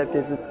concept.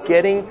 Is it's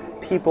getting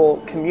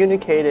people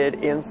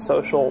communicated in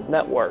social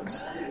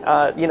networks.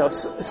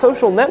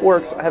 Social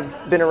networks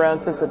have been around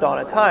since the dawn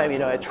of time.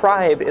 A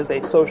tribe is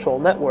a social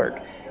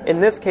network. In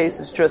this case,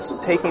 it's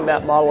just taking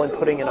that model and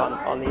putting it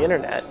on the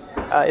internet.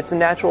 It's a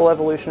natural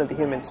evolution of the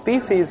human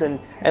species, and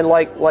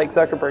like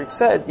Zuckerberg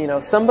said,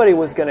 somebody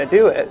was going to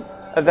do it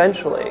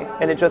eventually,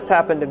 and it just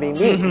happened to be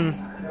me.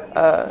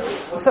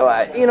 So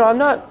I'm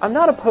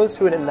not opposed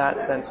to it in that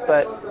sense,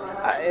 but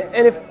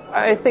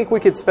I think we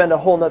could spend a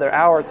whole nother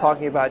hour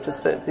talking about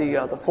just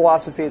the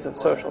philosophies of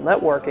social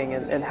networking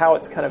and how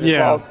it's kind of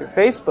evolved through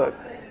Facebook.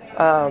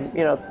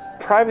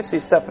 Privacy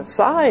stuff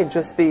aside,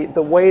 just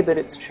the way that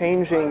it's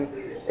changing.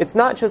 It's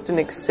not just an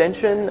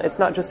extension, it's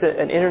not just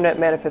an internet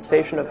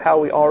manifestation of how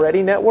we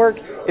already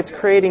network, it's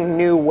creating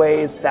new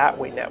ways that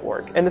we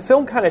network. And the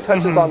film kind of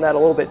touches on that a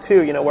little bit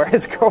too, where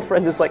his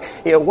girlfriend is like,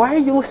 why are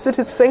you listed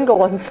as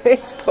single on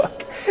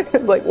Facebook?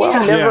 It's like, well,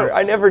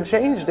 I never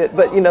changed it,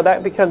 but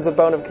that becomes a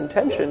bone of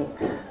contention.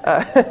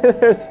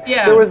 There was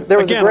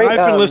Again, a great...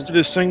 I've been listed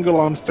as single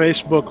on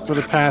Facebook for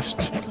the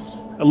past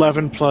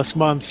 11 plus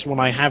months when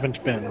I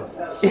haven't been.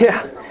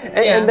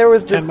 And there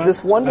was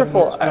this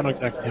wonderful. I don't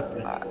exactly.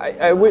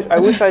 I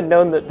wish I'd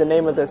known the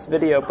name of this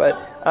video, but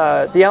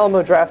the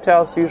Alamo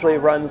Drafthouse usually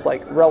runs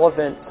like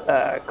relevant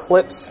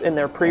clips in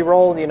their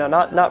pre-roll.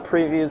 Not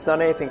previews,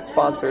 not anything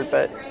sponsored,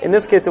 but in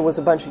this case, it was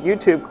a bunch of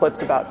YouTube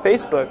clips about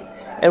Facebook,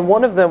 and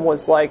one of them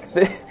was like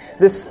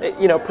this.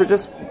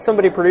 Just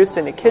somebody produced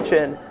in a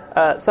kitchen,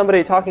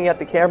 somebody talking at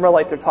the camera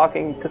like they're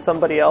talking to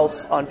somebody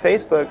else on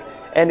Facebook.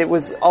 And it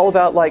was all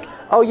about like,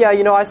 oh yeah,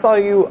 I saw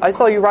you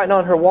writing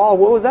on her wall.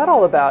 What was that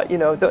all about?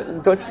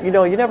 Don't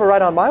you never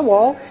write on my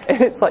wall?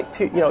 And it's like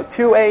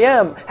 2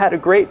 a.m. had a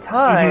great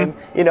time,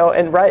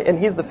 and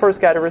he's the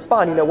first guy to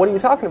respond. What are you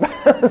talking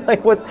about?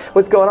 Like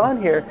what's going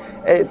on here?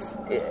 It's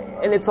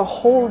a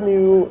whole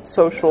new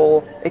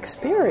social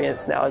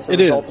experience now as a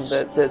result of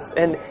this.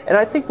 And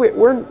I think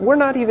we're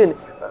not even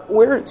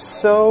we're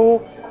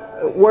so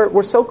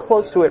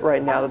close to it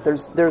right now that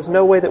there's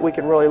no way that we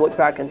can really look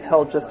back and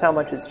tell just how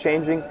much is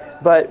changing.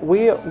 But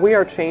we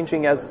are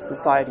changing as a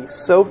society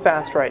so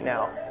fast right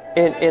now.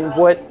 In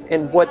what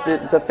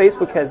the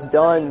Facebook has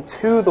done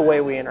to the way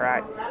we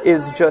interact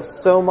is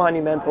just so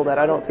monumental that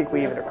I don't think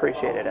we even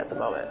appreciate it at the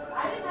moment.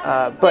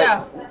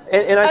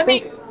 And I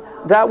think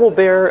that will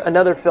bear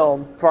another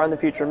film far in the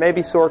future, maybe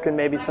Sorkin,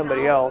 maybe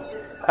somebody else,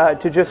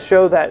 to just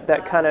show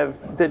that kind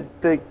of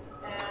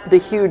the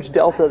huge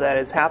delta that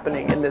is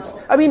happening in this.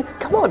 I mean,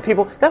 come on,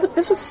 people.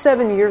 This was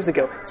 7 years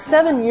ago.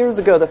 7 years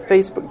ago, the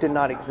Facebook did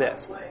not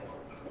exist.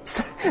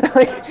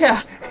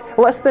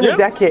 Less than a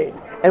decade,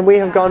 and we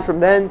have gone from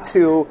then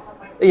to,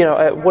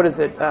 what is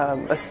it?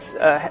 A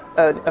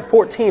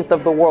 14th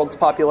of the world's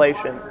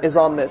population is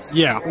on this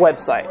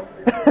website.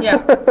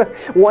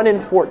 1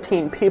 in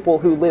 14 people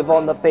who live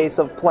on the face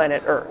of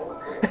planet Earth.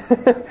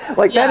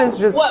 That is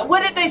just...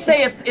 What did they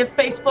say? If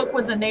Facebook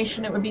was a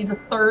nation, it would be the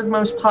 3rd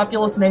most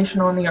populous nation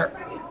on the Earth.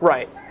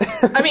 Right.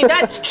 I mean,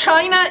 that's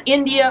China,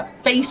 India,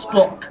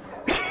 Facebook.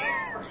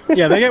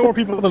 Yeah, they get more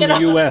people than the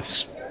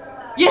U.S.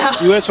 Yeah.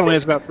 The U.S. only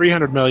has about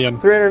 300 million.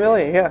 300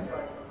 million, yeah.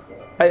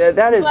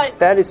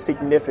 That is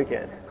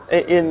significant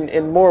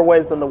in more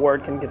ways than the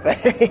word can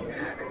convey.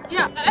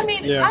 Yeah, I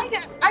mean, I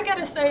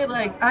gotta say,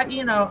 I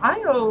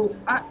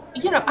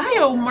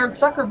owe Mark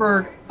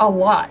Zuckerberg a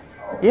lot.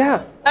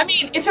 Yeah. I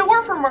mean, if it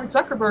weren't for Mark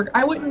Zuckerberg,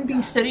 I wouldn't be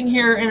sitting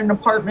here in an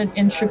apartment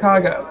in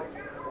Chicago.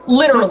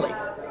 Literally.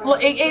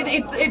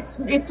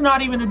 It's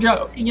not even a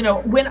joke.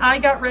 When I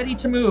got ready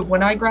to move,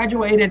 when I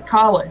graduated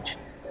college,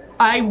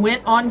 I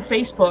went on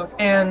Facebook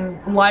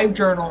and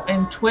LiveJournal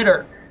and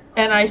Twitter,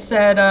 and I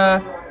said,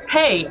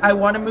 hey, I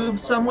want to move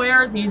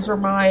somewhere. These are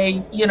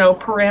my,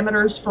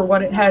 parameters for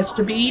what it has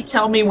to be.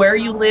 Tell me where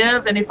you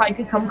live and if I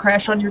could come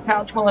crash on your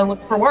couch while I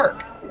look for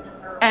work.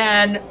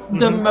 And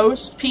the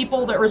most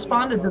people that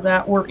responded to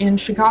that were in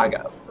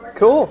Chicago.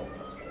 Cool.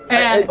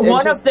 And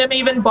one of them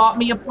even bought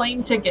me a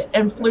plane ticket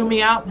and flew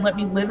me out and let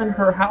me live in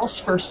her house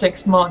for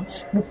 6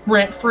 months,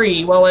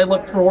 rent-free, while I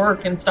looked for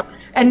work and stuff.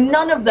 And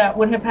none of that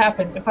would have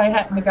happened if I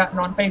hadn't gotten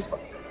on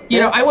Facebook.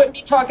 I wouldn't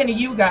be talking to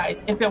you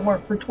guys if it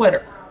weren't for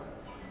Twitter.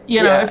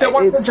 If it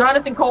weren't for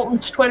Jonathan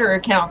Colton's Twitter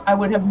account, I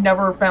would have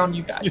never found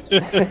you guys.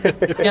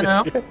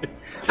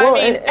 Well,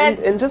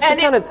 and just to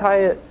kind of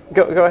tie it...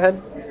 Go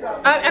ahead.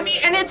 I mean,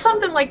 and it's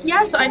something like,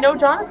 yes, I know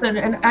Jonathan,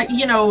 and,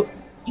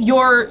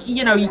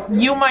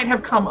 you might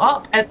have come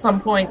up at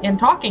some point in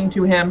talking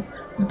to him,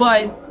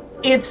 but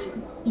it's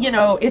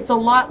a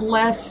lot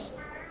less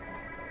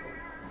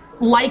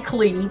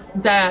likely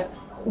that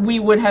we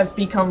would have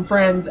become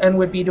friends and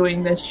would be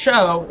doing this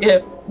show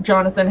if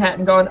Jonathan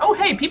hadn't gone, oh,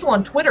 hey, people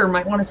on Twitter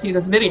might want to see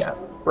this video.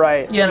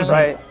 Right, you know?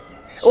 right.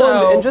 So,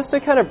 well, and just to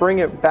kind of bring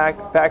it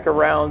back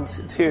around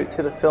to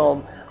the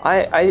film,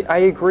 I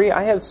agree.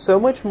 I have so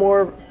much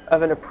more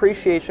of an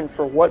appreciation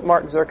for what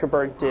Mark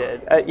Zuckerberg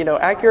did.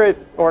 Accurate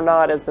or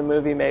not as the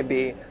movie may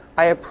be,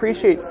 I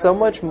appreciate so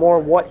much more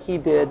what he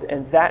did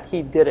and that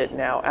he did it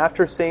now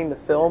after seeing the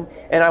film,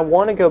 and I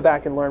want to go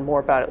back and learn more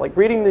about it. Like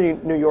reading the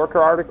New Yorker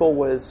article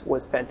was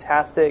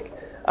fantastic.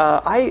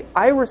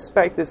 I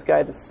respect this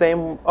guy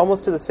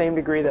almost to the same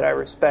degree that I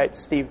respect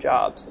Steve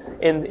Jobs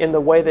in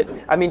the way that,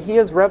 I mean, he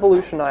has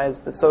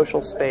revolutionized the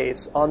social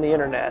space on the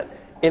internet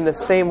in the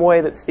same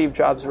way that Steve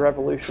Jobs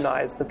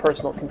revolutionized the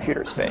personal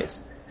computer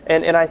space.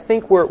 And I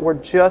think we're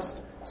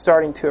just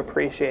starting to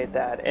appreciate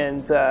that.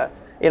 And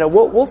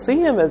we'll see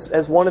him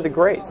as one of the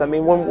greats. I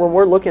mean, when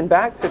we're looking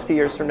back 50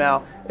 years from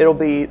now, it'll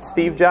be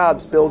Steve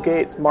Jobs, Bill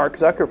Gates, Mark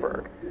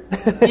Zuckerberg.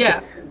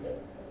 Yeah.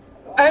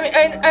 I mean,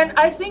 and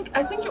I think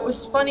it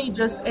was funny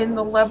just in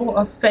the level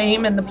of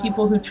fame and the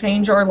people who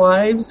change our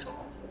lives.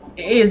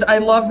 I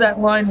love that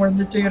line where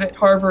the dude at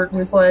Harvard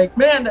was like,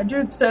 man, that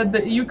dude said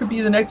that you could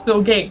be the next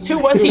Bill Gates. Who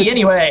was he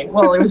anyway?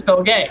 Well, it was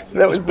Bill Gates.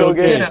 That was Bill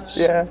Gates,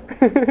 yeah.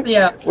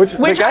 Yeah. Which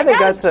the guy that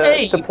got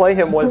to play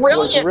him was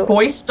brilliant really...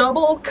 voice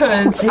double,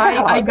 because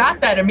I got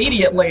that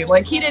immediately.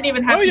 Like, he didn't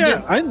even have to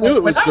get... I knew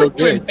it was Bill Gates. When I was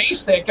doing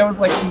Basic, I was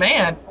like,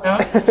 man,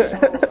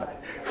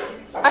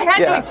 I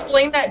had to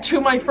explain that to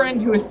my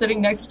friend who was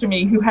sitting next to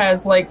me who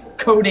has, like,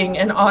 coding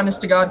and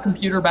honest-to-God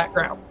computer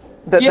background.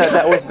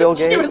 That was Bill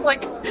Gates? She was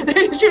like, who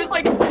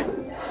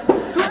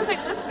are they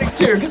listening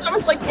to? Because I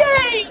was like,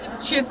 yay!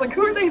 She was like,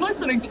 who are they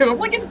listening to? I'm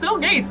like, it's Bill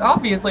Gates,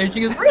 obviously.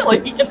 She goes,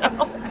 really?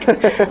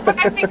 But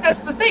I think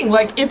that's the thing.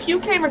 Like, if you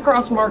came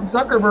across Mark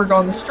Zuckerberg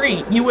on the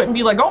street, you wouldn't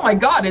be like, oh my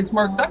god, it's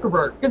Mark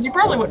Zuckerberg. Because you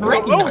probably wouldn't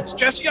recognize him. Oh, it's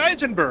Jesse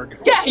Eisenberg.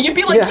 Yeah, you'd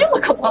be like, you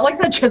look a lot like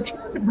that Jesse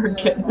Eisenberg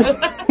kid.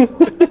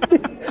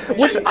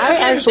 Which I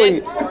actually...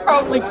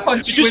 probably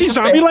punched Did you see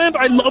Zombieland?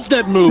 I love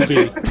that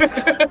movie.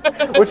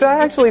 Which I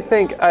actually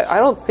think... I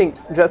don't think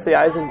Jesse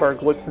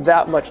Eisenberg looks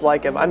that much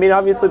like him. I mean,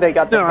 obviously they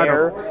got the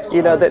hair.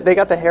 They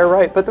got the hair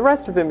right, but the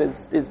rest of him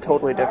is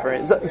totally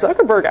different.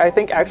 Zuckerberg, I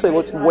think, actually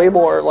looks way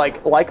more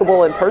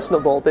likable and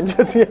personable than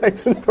Jesse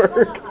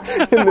Eisenberg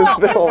in this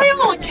film. By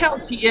all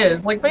accounts, he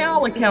is. Like, by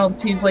all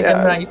accounts, he's like a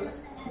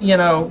nice,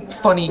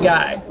 funny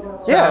guy.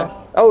 So. Yeah.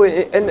 Oh,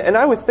 and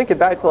I was thinking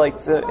back to like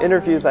the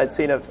interviews I'd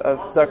seen of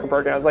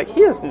Zuckerberg, and I was like,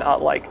 he is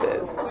not like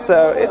this.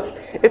 So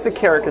it's a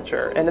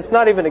caricature, and it's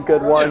not even a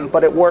good one,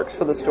 but it works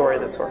for the story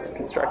that's sort of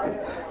constructed.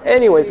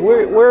 Anyways,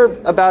 we're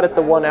about at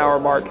the 1 hour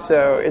mark,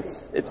 so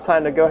it's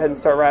time to go ahead and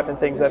start wrapping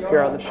things up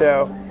here on the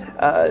show.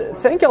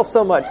 Thank y'all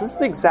so much. This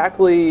is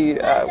exactly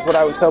what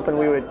I was hoping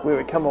we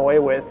would come away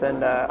with,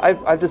 and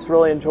I've just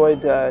really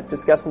enjoyed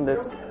discussing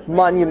this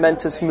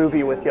monumentous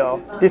movie with y'all.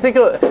 Do you think?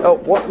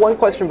 One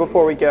question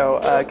before we go,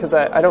 because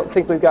I don't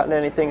think we've gotten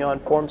anything on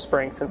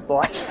Formspring since the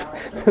last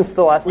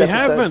episode. We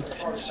haven't.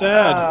 It's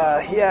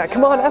sad. Yeah,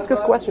 come on, ask us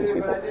questions,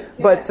 people.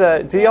 But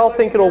do y'all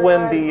think it'll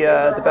win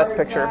the Best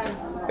Picture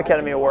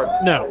Academy Award?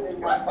 No.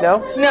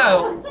 No?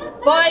 No.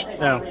 But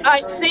No.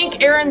 I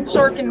think Aaron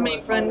Sorkin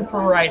may win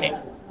for writing.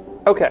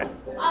 Okay.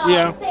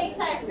 Yeah.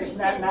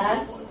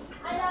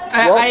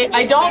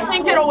 I don't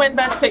think it'll win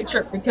Best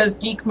Picture because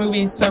geek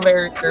movies so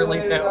very rarely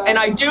do. And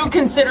I do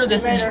consider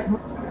this geek.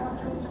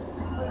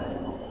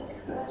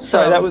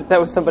 Sorry, that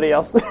was somebody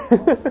else.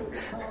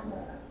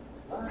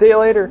 See you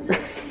later.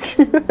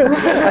 See you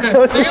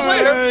later. See you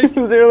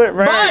later.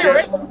 Right. Bye,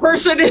 random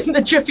person in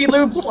the Jiffy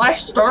Lube /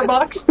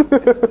 Starbucks.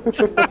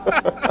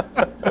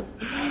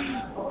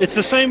 It's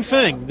the same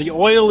thing. The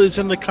oil is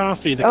in the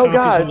coffee. The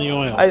coffee's in the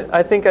oil.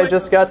 I think I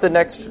just got the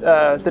next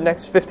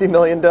 $50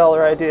 million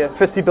idea.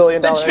 $50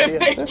 billion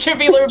idea.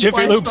 Jiffy Lube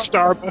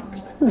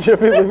Starbucks.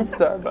 Jiffy Lube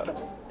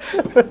Starbucks.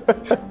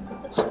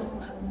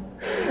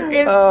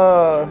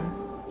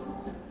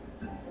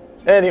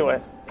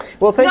 Anyways,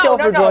 well, thank y'all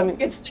for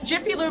joining. It's the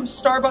Jiffy Lube,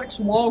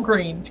 Starbucks,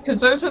 Walgreens, because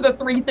those are the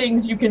three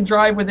things you can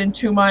drive within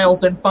 2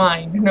 miles and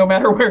find, no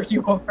matter where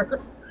you are.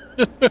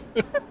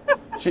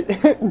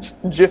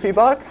 Jiffy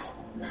Box?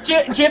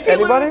 Jiffy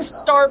Lube,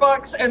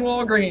 Starbucks, and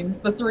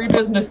Walgreens, the three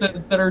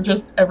businesses that are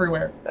just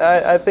everywhere.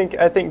 I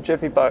think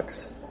Jiffy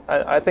Bucks.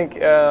 I think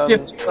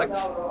Jiffy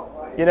Bucks.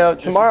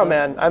 Tomorrow,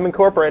 man, I'm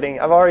incorporating.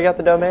 I've already got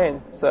the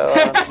domain, so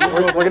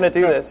we're gonna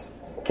do this.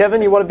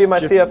 Kevin, you want to be my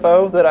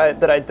CFO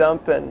that I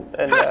dump and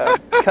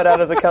cut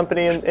out of the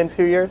company in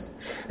 2 years?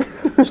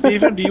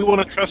 Stephen, do you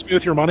want to trust me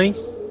with your money?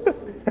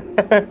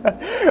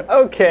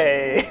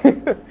 Okay.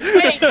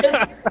 Wait,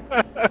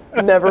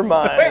 never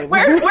mind.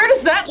 Where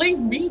does that leave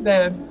me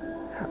then?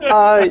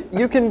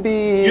 You can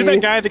be... You're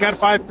that guy that got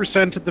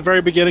 5% at the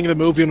very beginning of the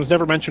movie and was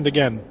never mentioned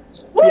again.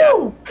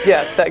 Woo!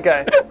 Yeah, that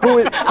guy.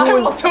 I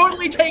will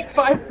totally take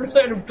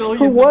 5% of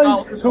billions of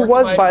dollars. Who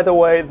was, by the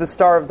way, the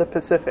star of the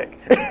Pacific.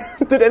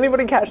 Did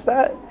anybody catch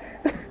that?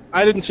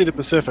 I didn't see the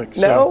Pacific.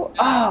 So. No?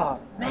 Oh,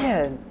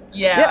 man.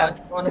 Yeah.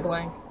 On a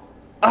blank.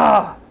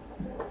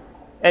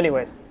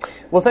 Anyways,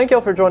 well, thank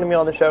y'all for joining me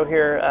on the show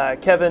here.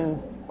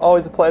 Kevin,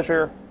 always a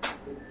pleasure.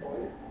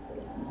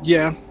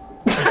 Yeah.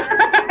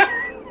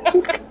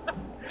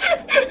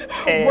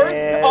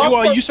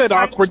 And, you said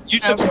awkward. You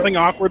said something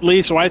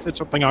awkwardly, so I said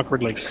something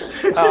awkwardly.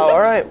 Oh, all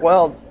right.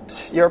 Well,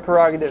 your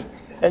prerogative.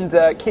 And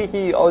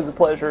Kiki, always a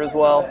pleasure as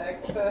well.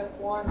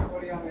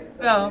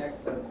 Oh.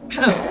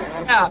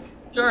 Yeah,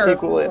 sure.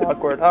 Equally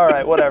awkward. All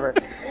right, whatever.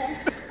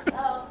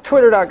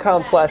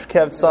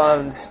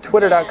 Twitter.com/KevSond,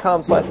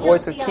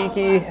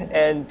 Twitter.com/VoiceOfKiki,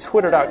 and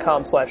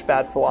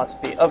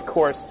Twitter.com/BadPhilosophy. Of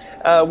course,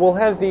 we'll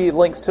have the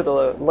links to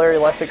the Larry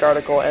Lessig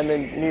article and the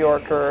New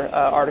Yorker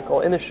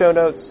article in the show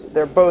notes.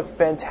 They're both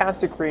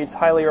fantastic reads,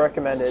 highly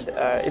recommended,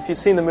 if you've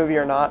seen the movie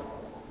or not.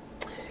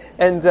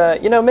 And,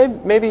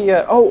 maybe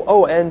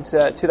and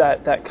to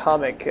that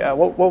comic,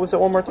 what was it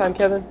one more time,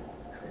 Kevin?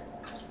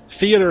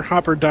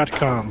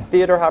 TheaterHopper.com.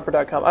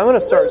 TheaterHopper.com. I'm going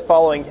to start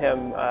following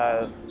him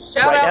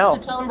Shout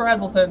outs to Tom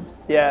Brazelton.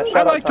 Yeah,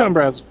 I like Tom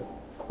Brazelton.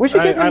 We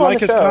should get him on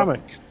the show. I like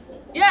his comic.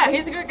 Yeah,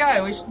 he's a good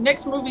guy.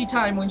 Next movie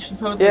time, we should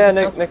totally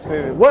discuss. Next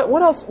movie.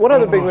 What else? What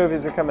other big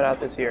movies are coming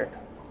out this year?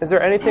 Is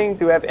there anything?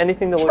 Do we have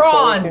anything to look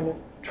forward to?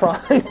 Tron.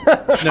 Tron.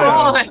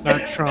 No,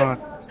 not Tron.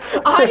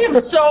 I am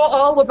so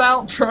all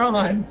about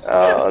Tron.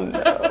 Oh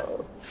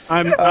no.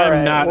 I'm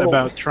not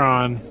about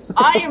Tron.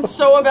 I am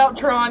so about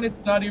Tron.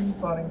 It's not even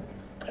funny.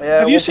 Yeah,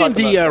 have you seen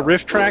the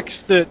riff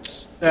tracks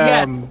that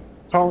yes.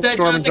 Paul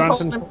Storm and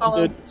Jonathan did?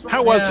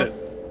 How was it?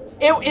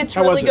 It's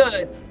really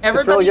good.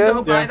 Everybody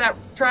go buy that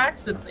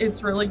tracks.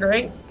 It's really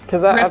great.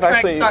 Because I've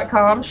actually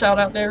rifftracks.com. Shout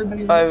out to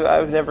everybody.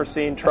 I've never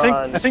seen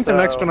Tron. I think the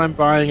next one I'm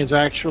buying is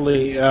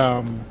actually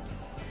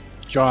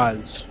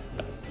Jaws.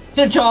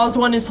 The Jaws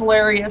one is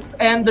hilarious,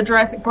 and the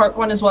Jurassic Park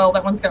one as well.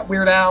 That one's got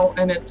Weird Al,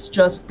 and it's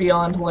just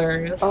beyond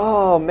hilarious.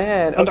 Oh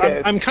man! Okay.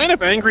 And I'm kind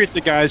of angry at the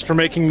guys for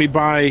making me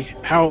buy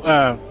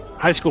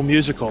High School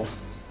Musical.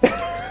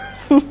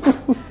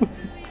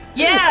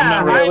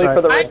 Yeah, really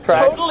I'm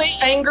totally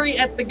angry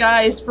at the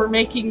guys for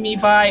making me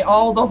buy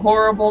all the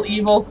horrible,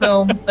 evil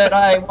films that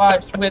I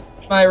watched with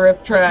my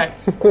rip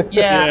tracks.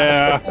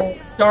 Yeah.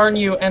 Darn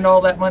you and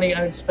all that money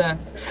I've spent.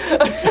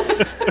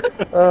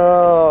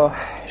 Oh,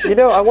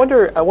 I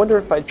wonder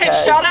if I tag...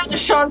 Hey, shout out to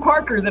Sean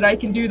Parker that I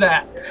can do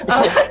that.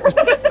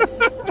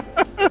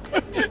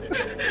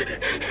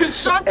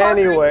 Sean Parker,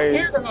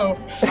 anyways, hero.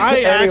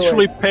 I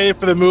actually pay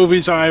for the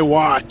movies I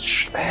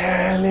watch.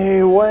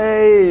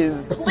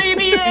 Anyways. Leave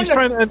me in. He's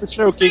trying to end the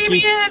show, Kiki.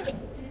 Leave me in.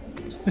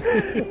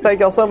 Thank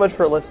y'all so much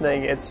for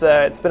listening. It's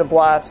been a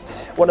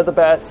blast, one of the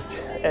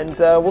best, and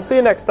we'll see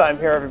you next time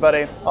here,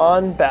 everybody,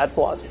 on Bad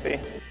Philosophy.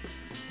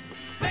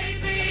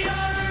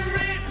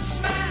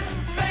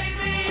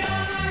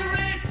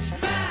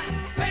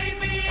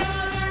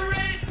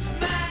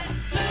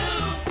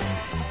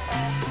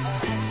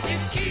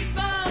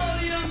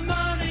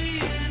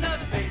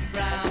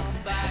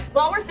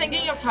 While we're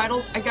thinking of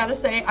titles, I gotta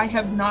say I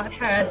have not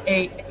had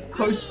a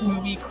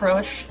post-movie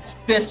crush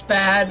this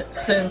bad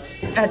since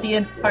at the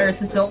end of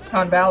Pirates of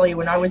Silicon Valley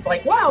when I was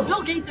like, wow,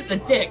 Bill Gates is a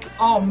dick.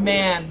 Oh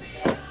man,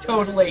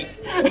 totally.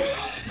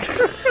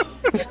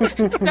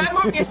 That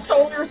movie is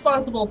solely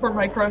responsible for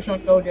my crush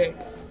on Bill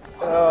Gates.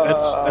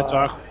 That's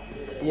awkward.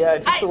 Yeah,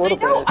 just a little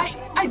bit.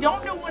 I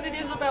don't know what it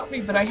is about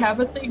me, but I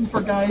have a thing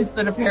for guys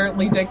that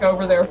apparently dick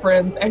over their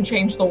friends and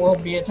change the world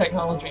via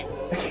technology.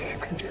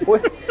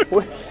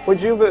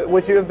 Would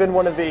you have been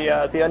one of the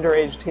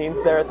underage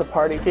teens there at the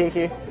party,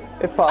 Kiki,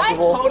 if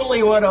possible? I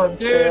totally would have,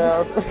 dude.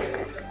 Yeah.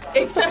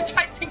 Except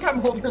I think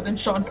I'm older than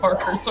Sean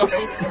Parker, so...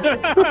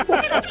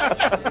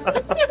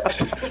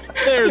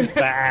 There's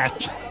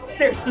that.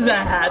 There's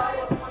that.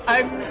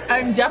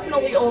 I'm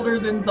definitely older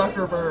than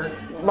Zuckerberg.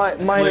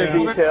 Minor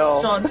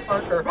detail. Sean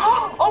Parker.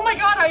 Oh my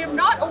god, I am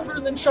not older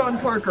than Sean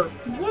Parker.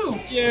 Woo!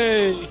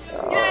 Yay!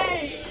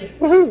 Yay!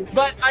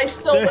 But I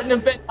still wouldn't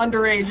have been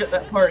underage at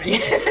that party.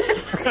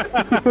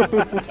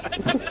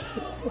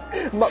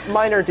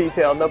 Minor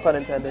detail, no pun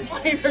intended.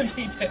 Minor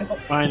detail.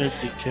 Minor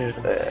detail.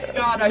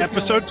 God,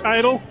 episode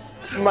title?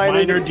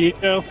 Minor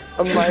detail.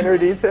 A minor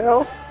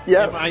detail?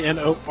 Yes.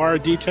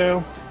 MINOR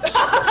detail.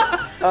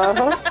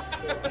 Uh-huh.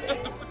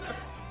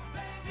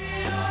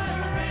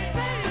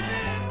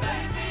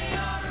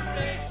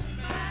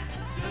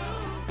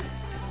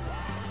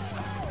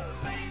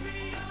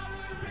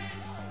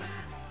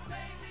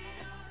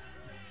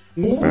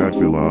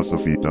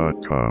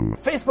 BadPhilosophy.com.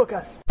 Facebook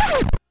us.